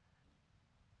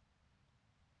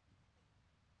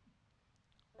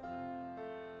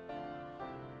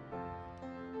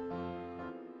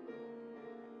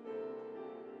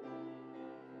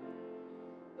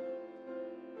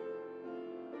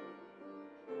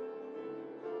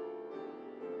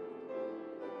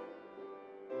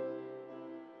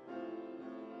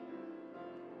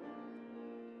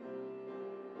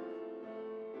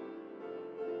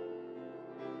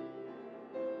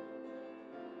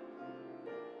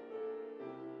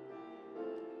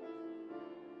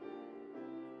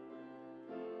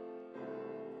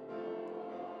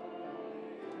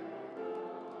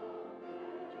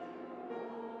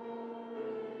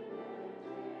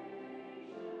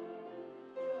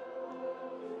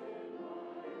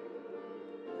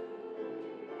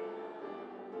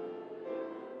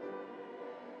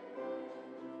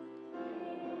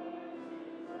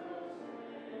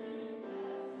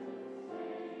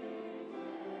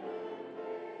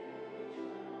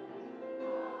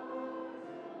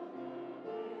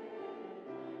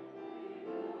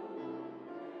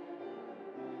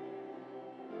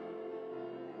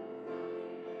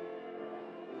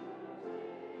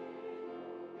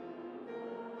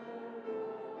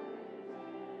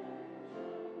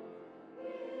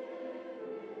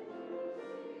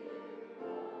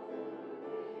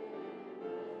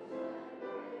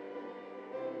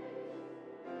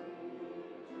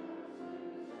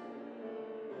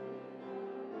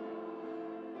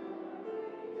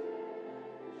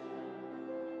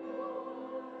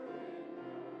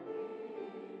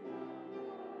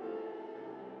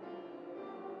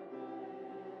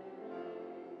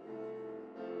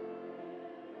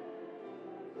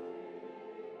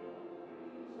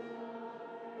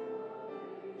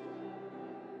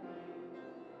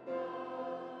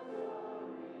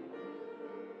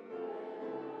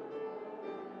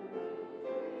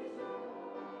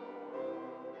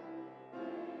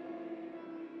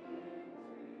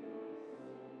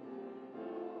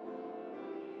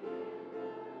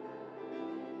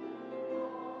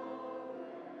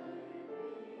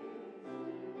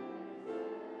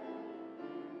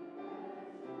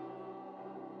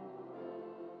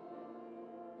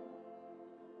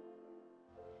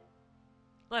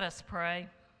 Let us pray.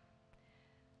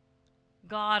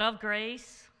 God of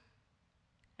grace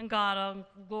and God of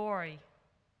glory,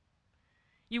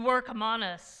 you work among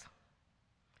us.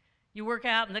 You work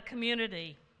out in the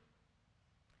community.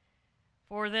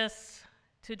 For this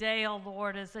today, O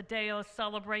Lord, is a day of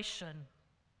celebration,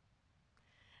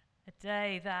 a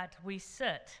day that we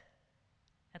sit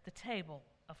at the table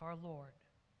of our Lord.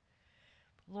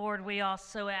 Lord, we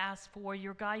also ask for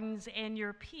your guidance and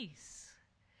your peace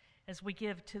as we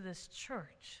give to this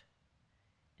church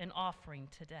an offering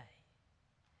today.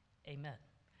 Amen.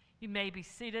 You may be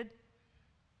seated.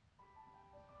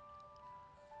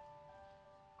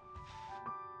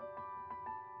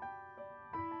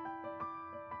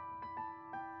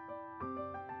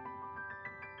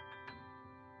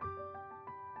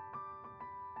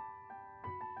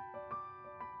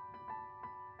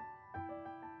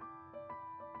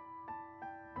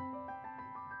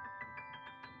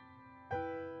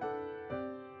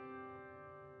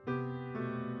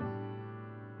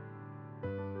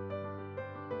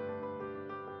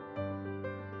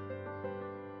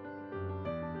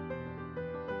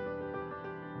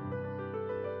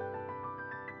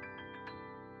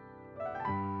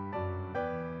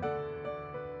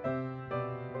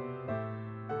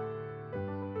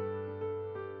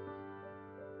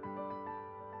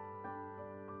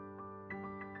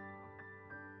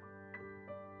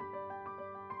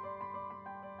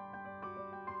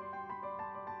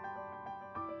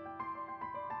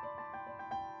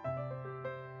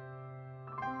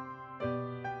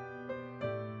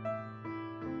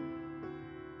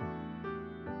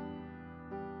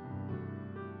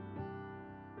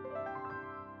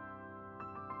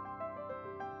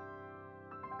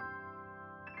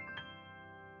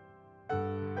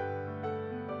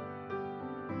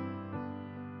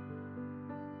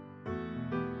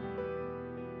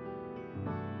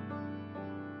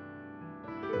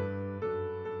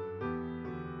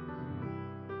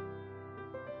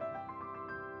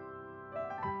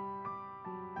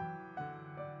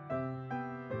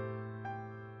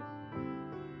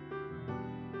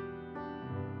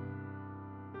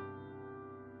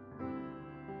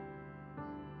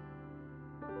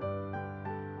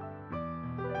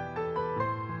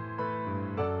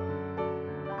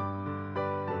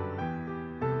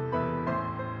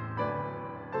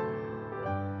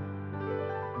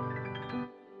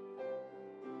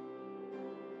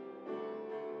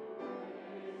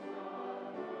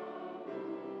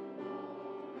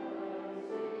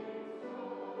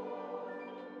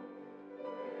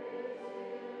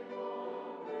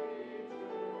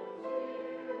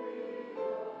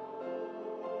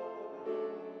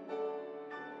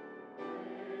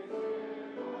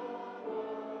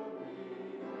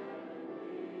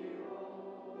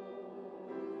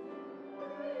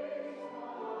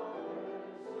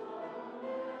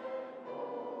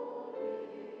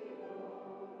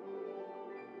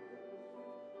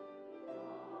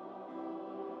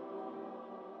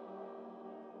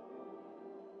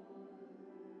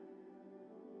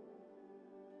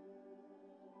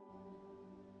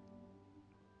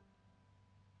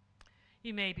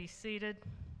 You may be seated.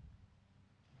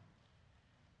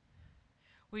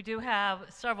 We do have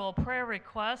several prayer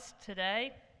requests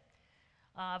today.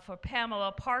 For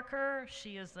Pamela Parker,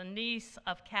 she is the niece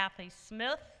of Kathy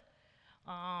Smith.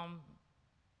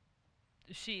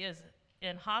 She is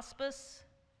in hospice.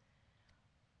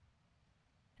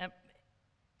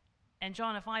 And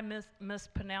John, if I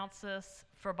mispronounce this,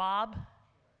 for Bob,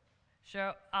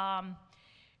 sure.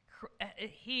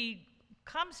 He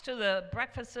comes to the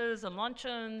breakfasts and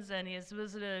luncheons, and he has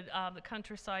visited the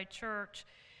Countryside Church.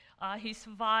 He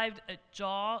survived a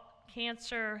jaw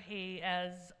cancer. He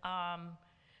is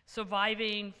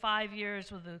surviving 5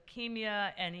 years with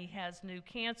leukemia, and he has new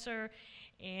cancer,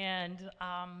 and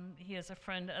he is a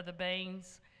friend of the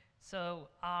Baines. So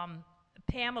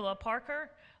Pamela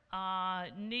Parker,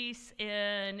 niece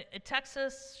in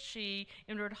Texas, she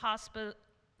entered hospice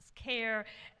care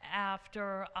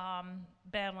after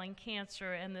battling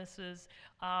cancer, and this is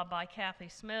by Kathy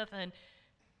Smith. And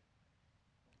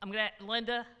I'm going to,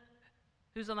 Linda,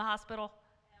 who's in the hospital?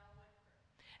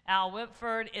 Al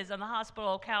Whitford is in the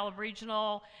hospital, Caleb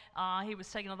Regional. He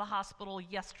was taken to the hospital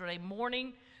yesterday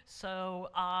morning, so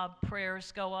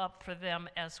prayers go up for them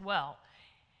as well.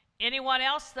 Anyone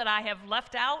else that I have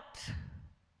left out?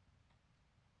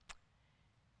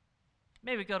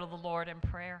 May we go to the Lord in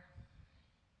prayer.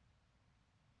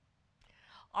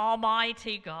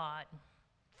 Almighty God,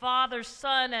 Father,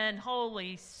 Son, and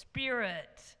Holy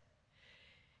Spirit,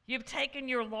 you've taken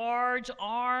your large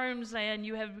arms and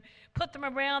you have put them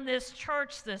around this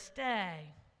church this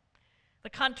day, the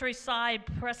Countryside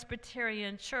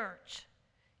Presbyterian Church.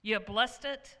 You have blessed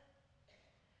it.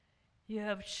 You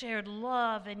have shared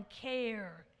love and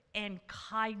care and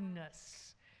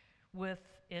kindness with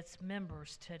its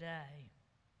members today.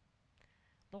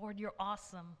 Lord, you're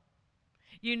awesome.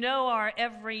 You know our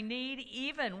every need,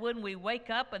 even when we wake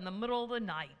up in the middle of the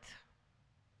night.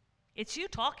 It's you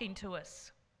talking to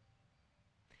us.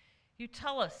 You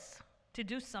tell us to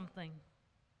do something.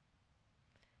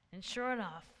 And sure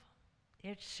enough,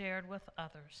 it's shared with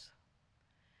others.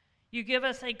 You give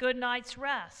us a good night's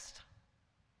rest.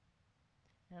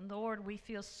 And Lord, we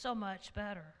feel so much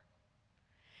better.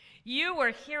 You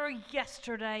were here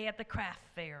yesterday at the craft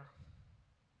fair.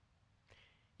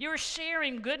 You were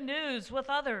sharing good news with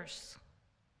others.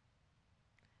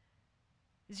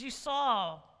 As you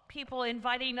saw people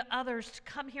inviting others to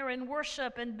come here and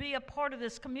worship and be a part of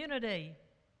this community.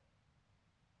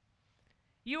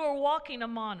 You were walking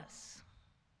among us.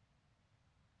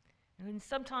 And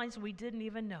sometimes we didn't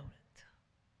even know it.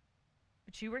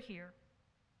 But you were here.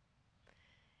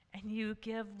 And you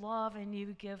give love and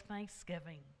you give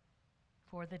thanksgiving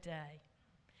for the day.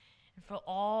 And for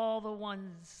all the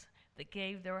ones that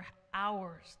gave their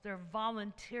hours, their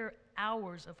volunteer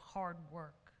hours of hard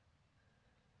work.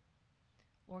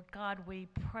 Lord God, we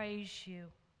praise you.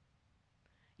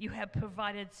 You have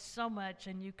provided so much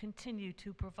and you continue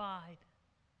to provide.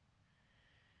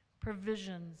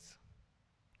 Provisions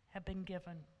have been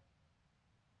given.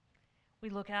 We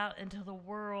look out into the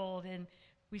world and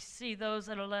we see those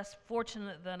that are less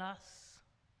fortunate than us,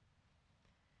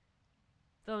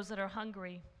 those that are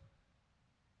hungry,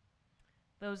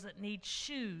 those that need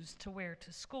shoes to wear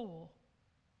to school,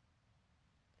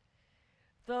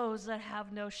 those that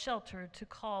have no shelter to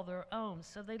call their own,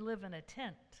 so they live in a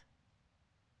tent,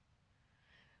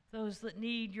 those that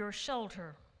need your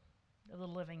shelter of the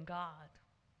living God.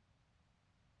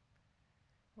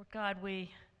 Lord God,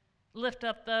 we lift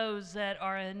up those that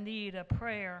are in need of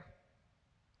prayer.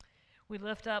 We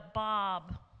lift up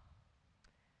Bob.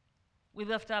 We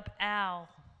lift up Al.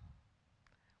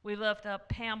 We lift up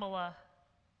Pamela.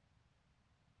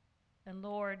 And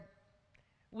Lord,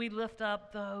 we lift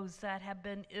up those that have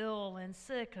been ill and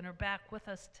sick and are back with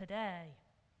us today.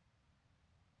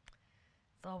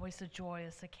 It's always a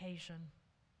joyous occasion.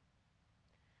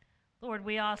 Lord,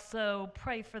 we also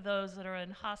pray for those that are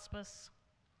in hospice.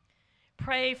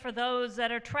 Pray for those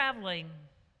that are traveling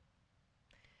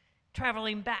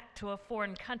back to a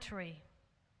foreign country.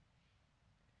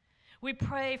 We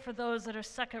pray for those that are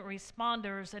second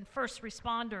responders and first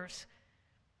responders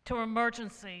to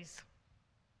emergencies.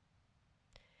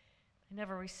 They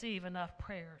never receive enough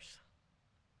prayers.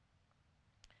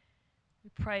 We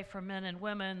pray for men and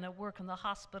women that work in the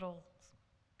hospitals,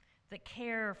 that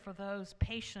care for those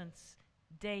patients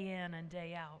day in and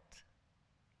day out.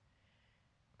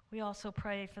 We also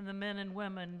pray for the men and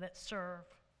women that serve,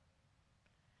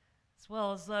 as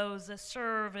well as those that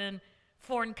serve in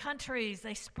foreign countries.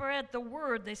 They spread the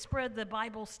word, they spread the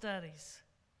Bible studies,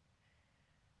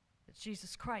 that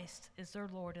Jesus Christ is their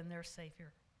Lord and their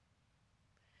Savior.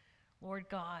 Lord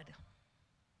God,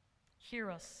 hear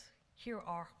us, hear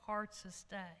our hearts this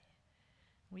day.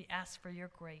 We ask for your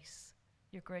grace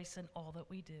in all that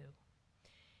we do.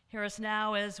 Hear us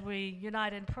now as we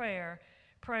unite in prayer,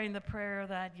 praying the prayer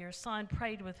that your Son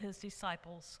prayed with his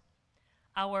disciples.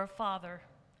 Our Father,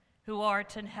 who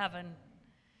art in heaven,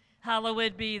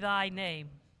 hallowed be thy name.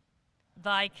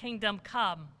 Thy kingdom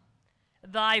come,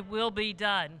 thy will be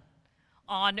done,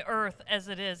 on earth as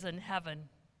it is in heaven.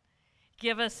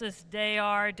 Give us this day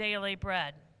our daily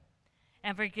bread,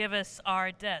 and forgive us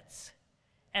our debts,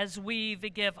 as we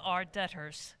forgive our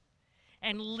debtors.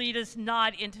 And lead us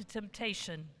not into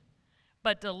temptation,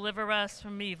 but deliver us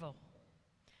from evil.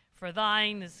 For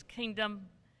thine is the kingdom,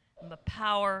 and the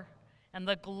power, and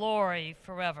the glory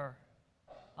forever.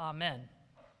 Amen.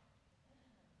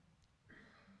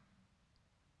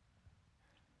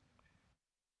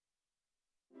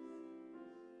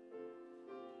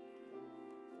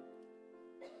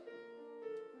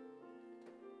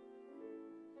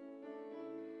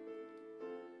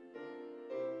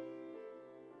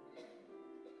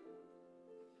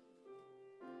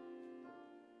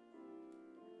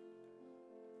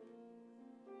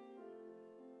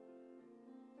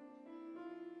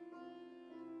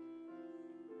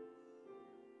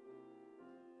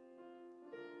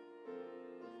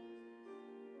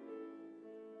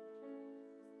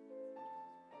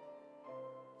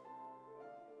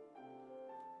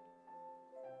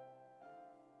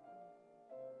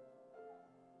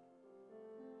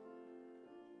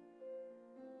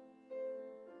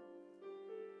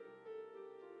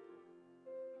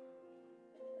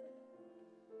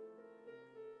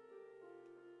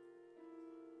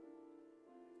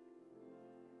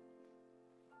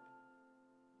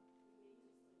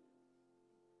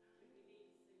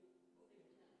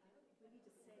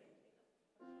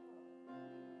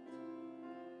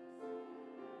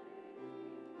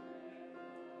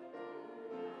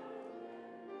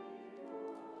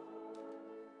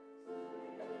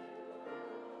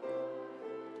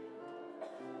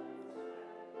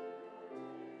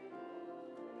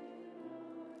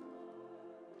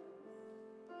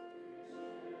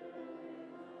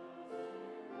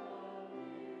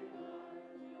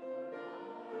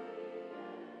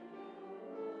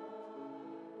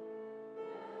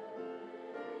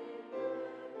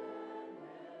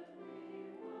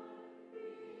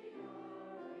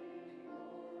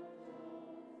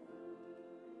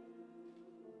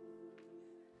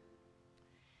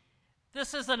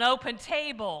 This is an open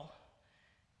table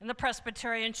in the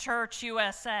Presbyterian Church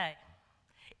USA.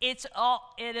 It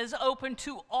is open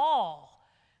to all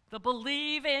that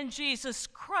believe in Jesus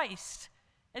Christ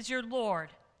as your Lord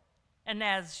and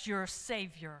as your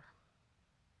Savior.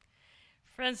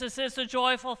 Friends, this is a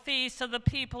joyful feast of the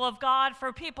people of God,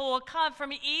 for people will come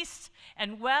from east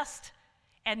and west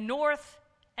and north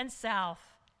and south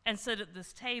and sit at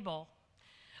this table.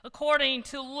 According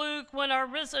to Luke, when our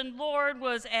risen Lord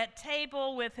was at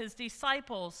table with his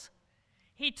disciples,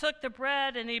 he took the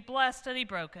bread and he blessed and he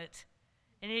broke it,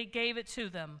 and he gave it to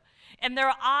them. And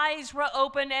their eyes were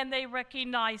opened and they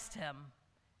recognized him.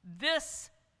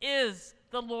 This is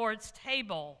the Lord's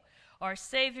table. Our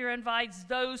Savior invites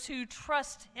those who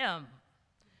trust him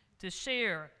to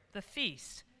share the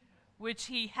feast which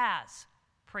he has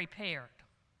prepared.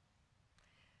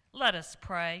 Let us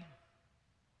pray.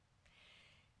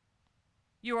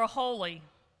 You are holy,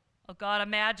 O God of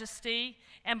majesty,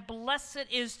 and blessed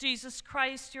is Jesus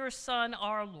Christ, your Son,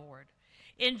 our Lord.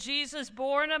 In Jesus,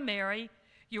 born of Mary,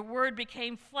 your word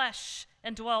became flesh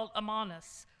and dwelt among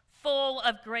us, full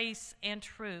of grace and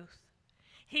truth.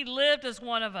 He lived as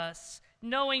one of us,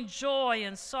 knowing joy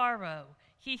and sorrow.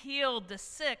 He healed the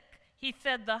sick. He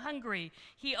fed the hungry.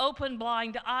 He opened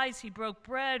blind eyes. He broke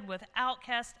bread with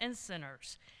outcasts and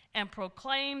sinners, and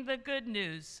proclaimed the good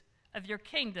news of your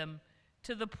kingdom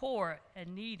to the poor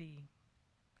and needy.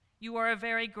 You are a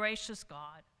very gracious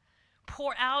God.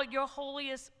 Pour out your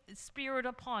Holy Spirit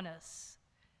upon us,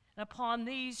 and upon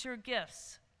these your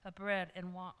gifts of bread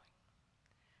and wine.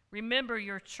 Remember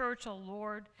your church, O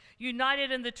Lord,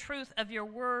 united in the truth of your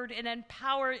word, and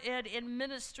empower it in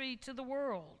ministry to the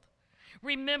world.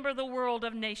 Remember the world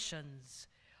of nations.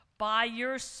 By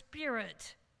your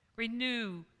Spirit,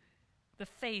 renew the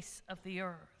face of the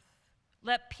earth.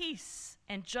 Let peace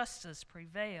and justice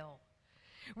prevail.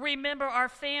 Remember our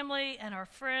family and our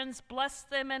friends. Bless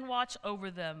them and watch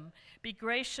over them. Be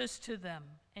gracious to them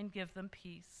and give them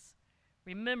peace.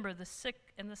 Remember the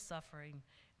sick and the suffering,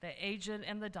 the aged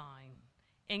and the dying.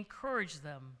 Encourage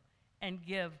them and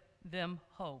give them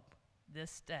hope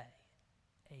this day.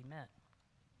 Amen.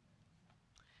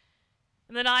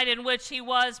 In the night in which he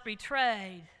was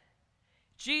betrayed,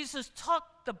 Jesus took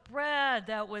the bread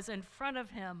that was in front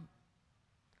of him.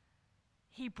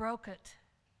 He broke it,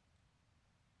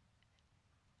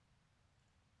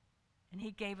 and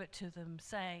he gave it to them,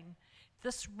 saying,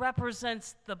 "This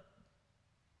represents the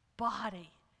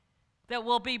body that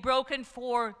will be broken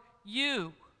for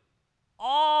you,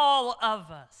 all of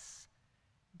us.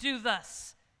 Do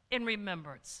thus in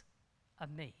remembrance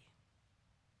of me."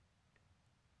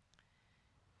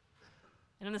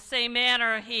 And in the same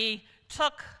manner, he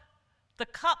took the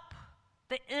cup,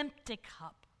 the empty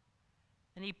cup,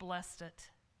 and he blessed it,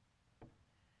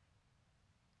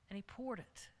 and he poured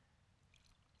it.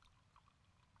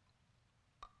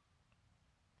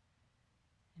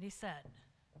 And he said,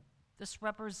 "This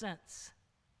represents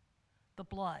the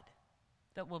blood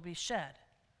that will be shed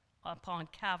upon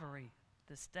Calvary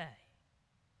this day."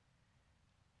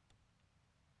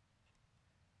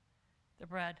 The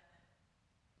bread,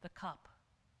 the cup,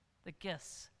 the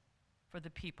gifts for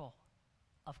the people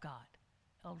of God.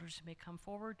 Elders may come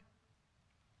forward.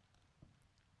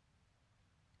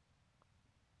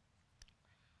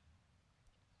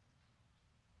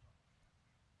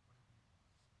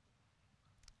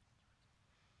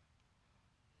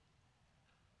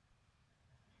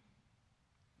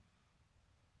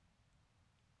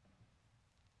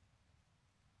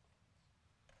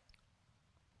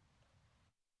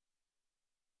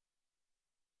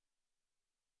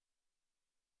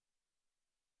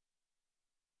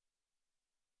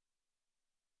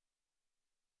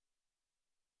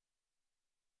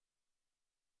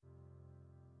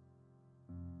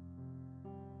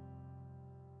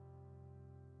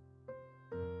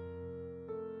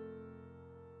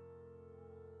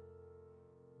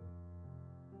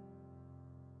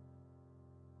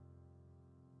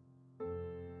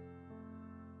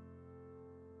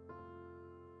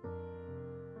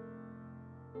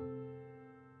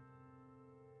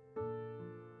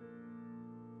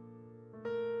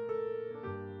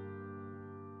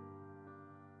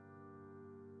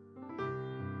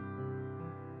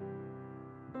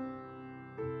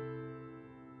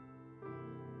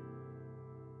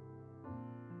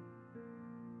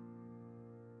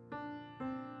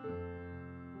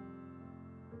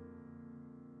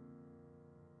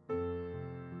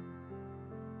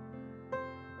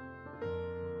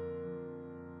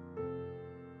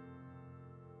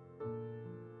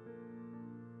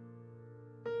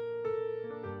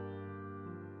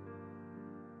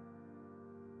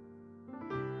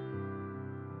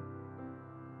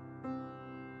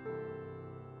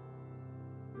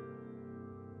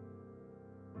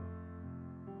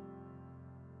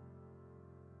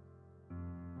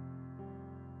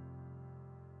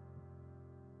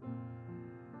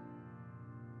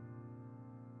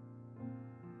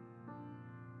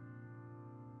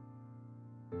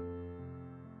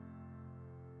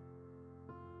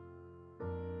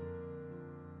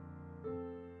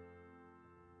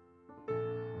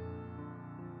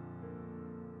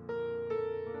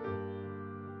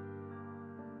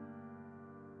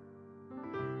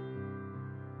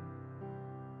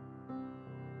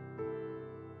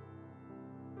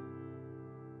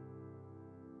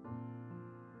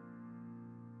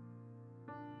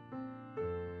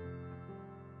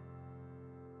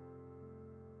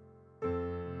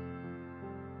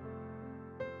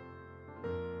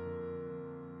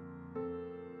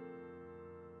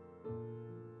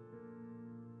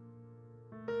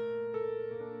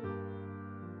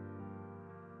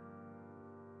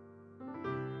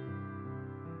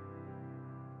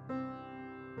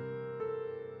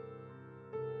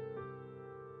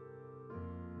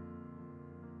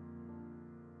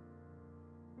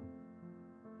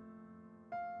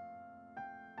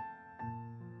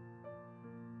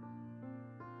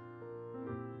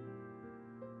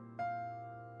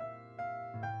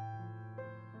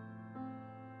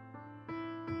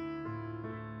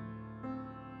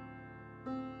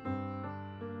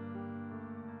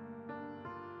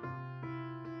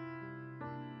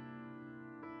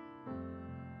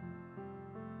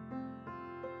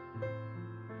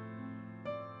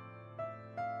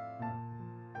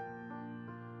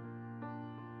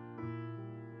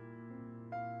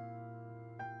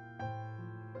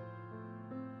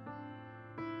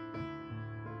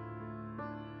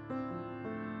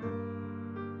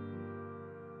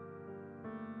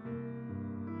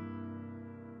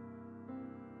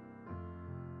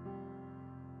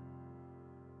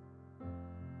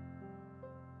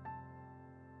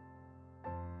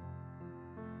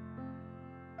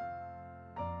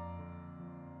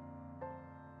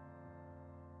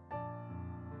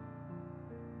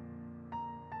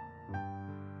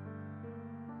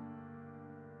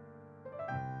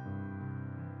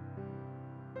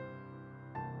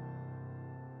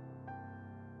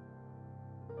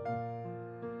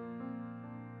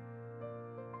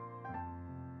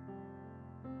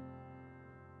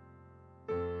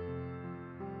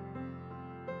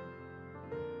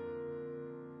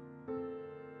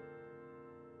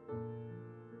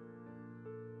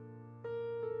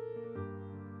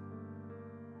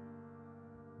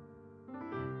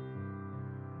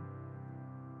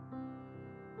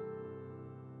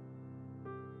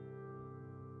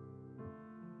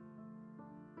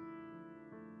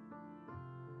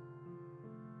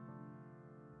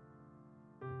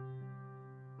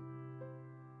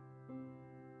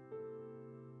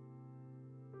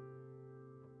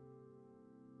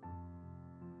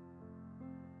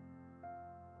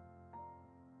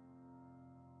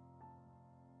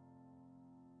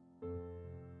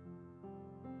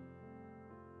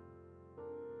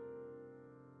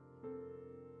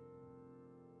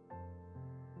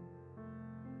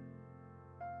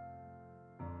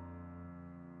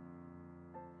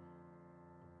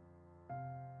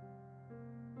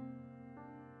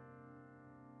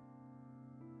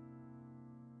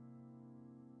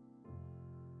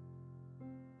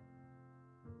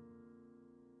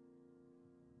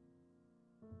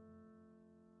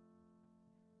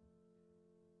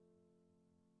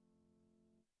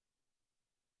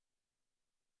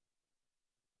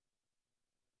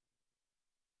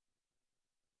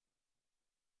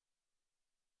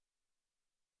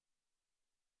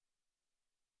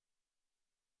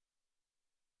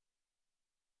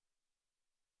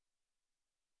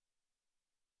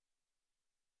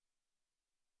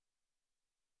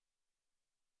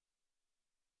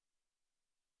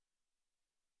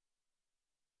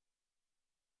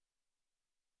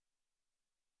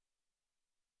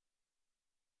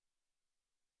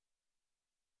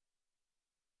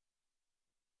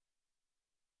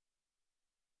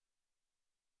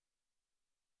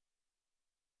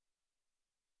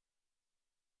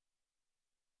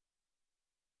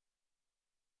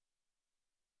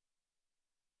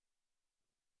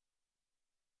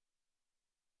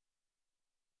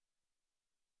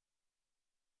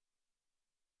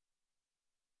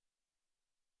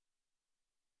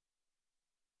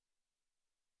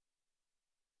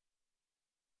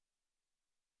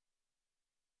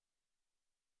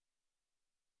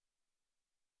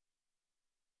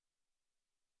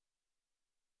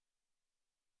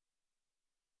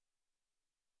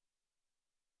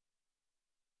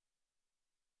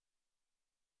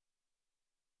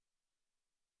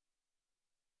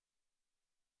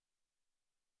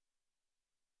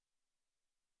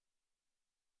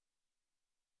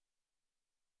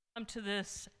 Come to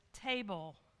this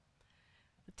table,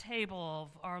 the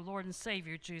table of our Lord and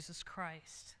Savior, Jesus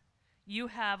Christ. You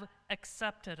have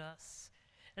accepted us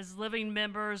as living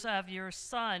members of your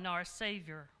Son, our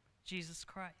Savior, Jesus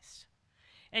Christ.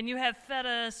 And you have fed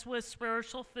us with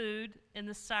spiritual food in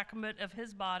the sacrament of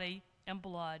his body and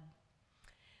blood.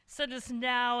 Send us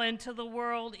now into the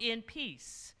world in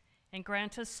peace, and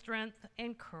grant us strength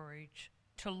and courage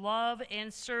to love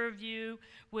and serve you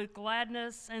with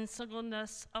gladness and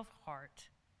singleness of heart.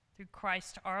 Through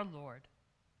Christ our Lord.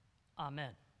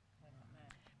 Amen. Amen.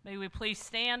 May we please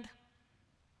stand.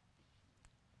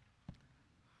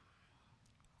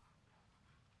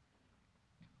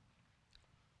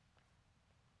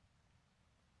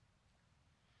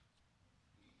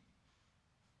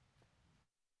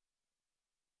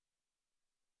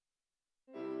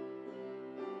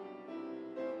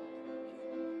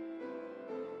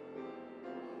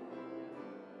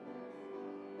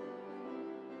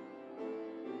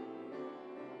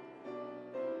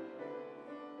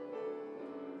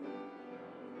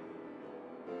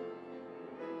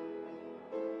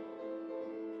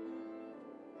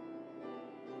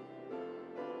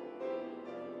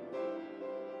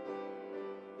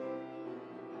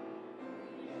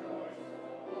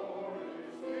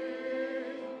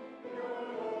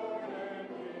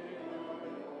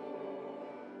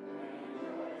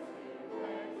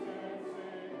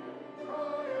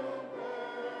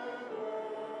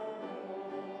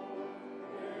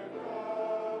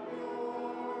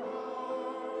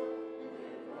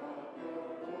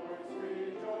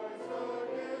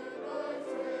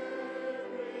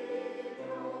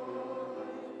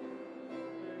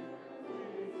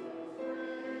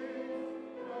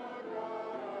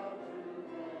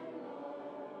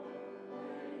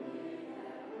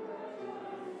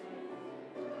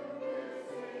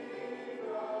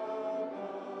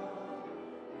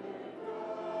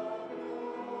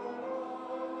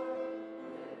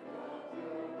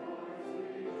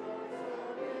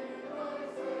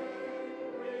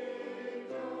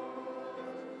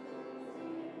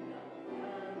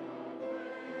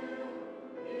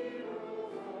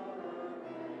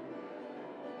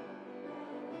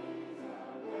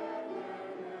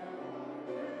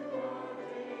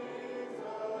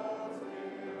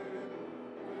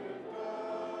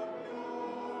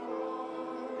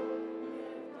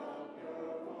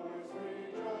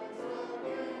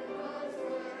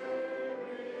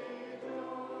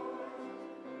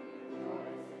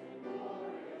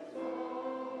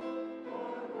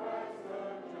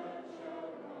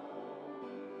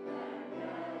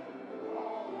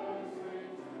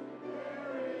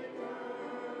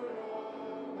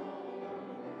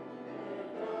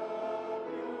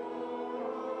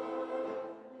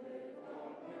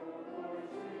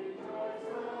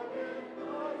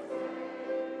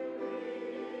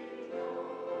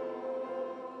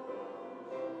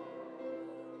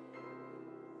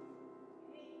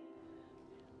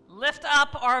 Lift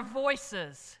up our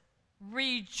voices.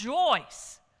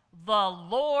 Rejoice. The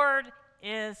Lord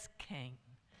is King.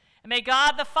 And may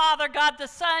God the Father, God the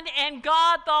Son, and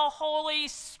God the Holy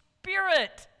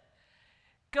Spirit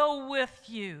go with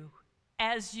you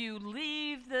as you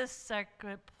leave this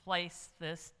sacred place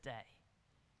this day.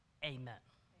 Amen.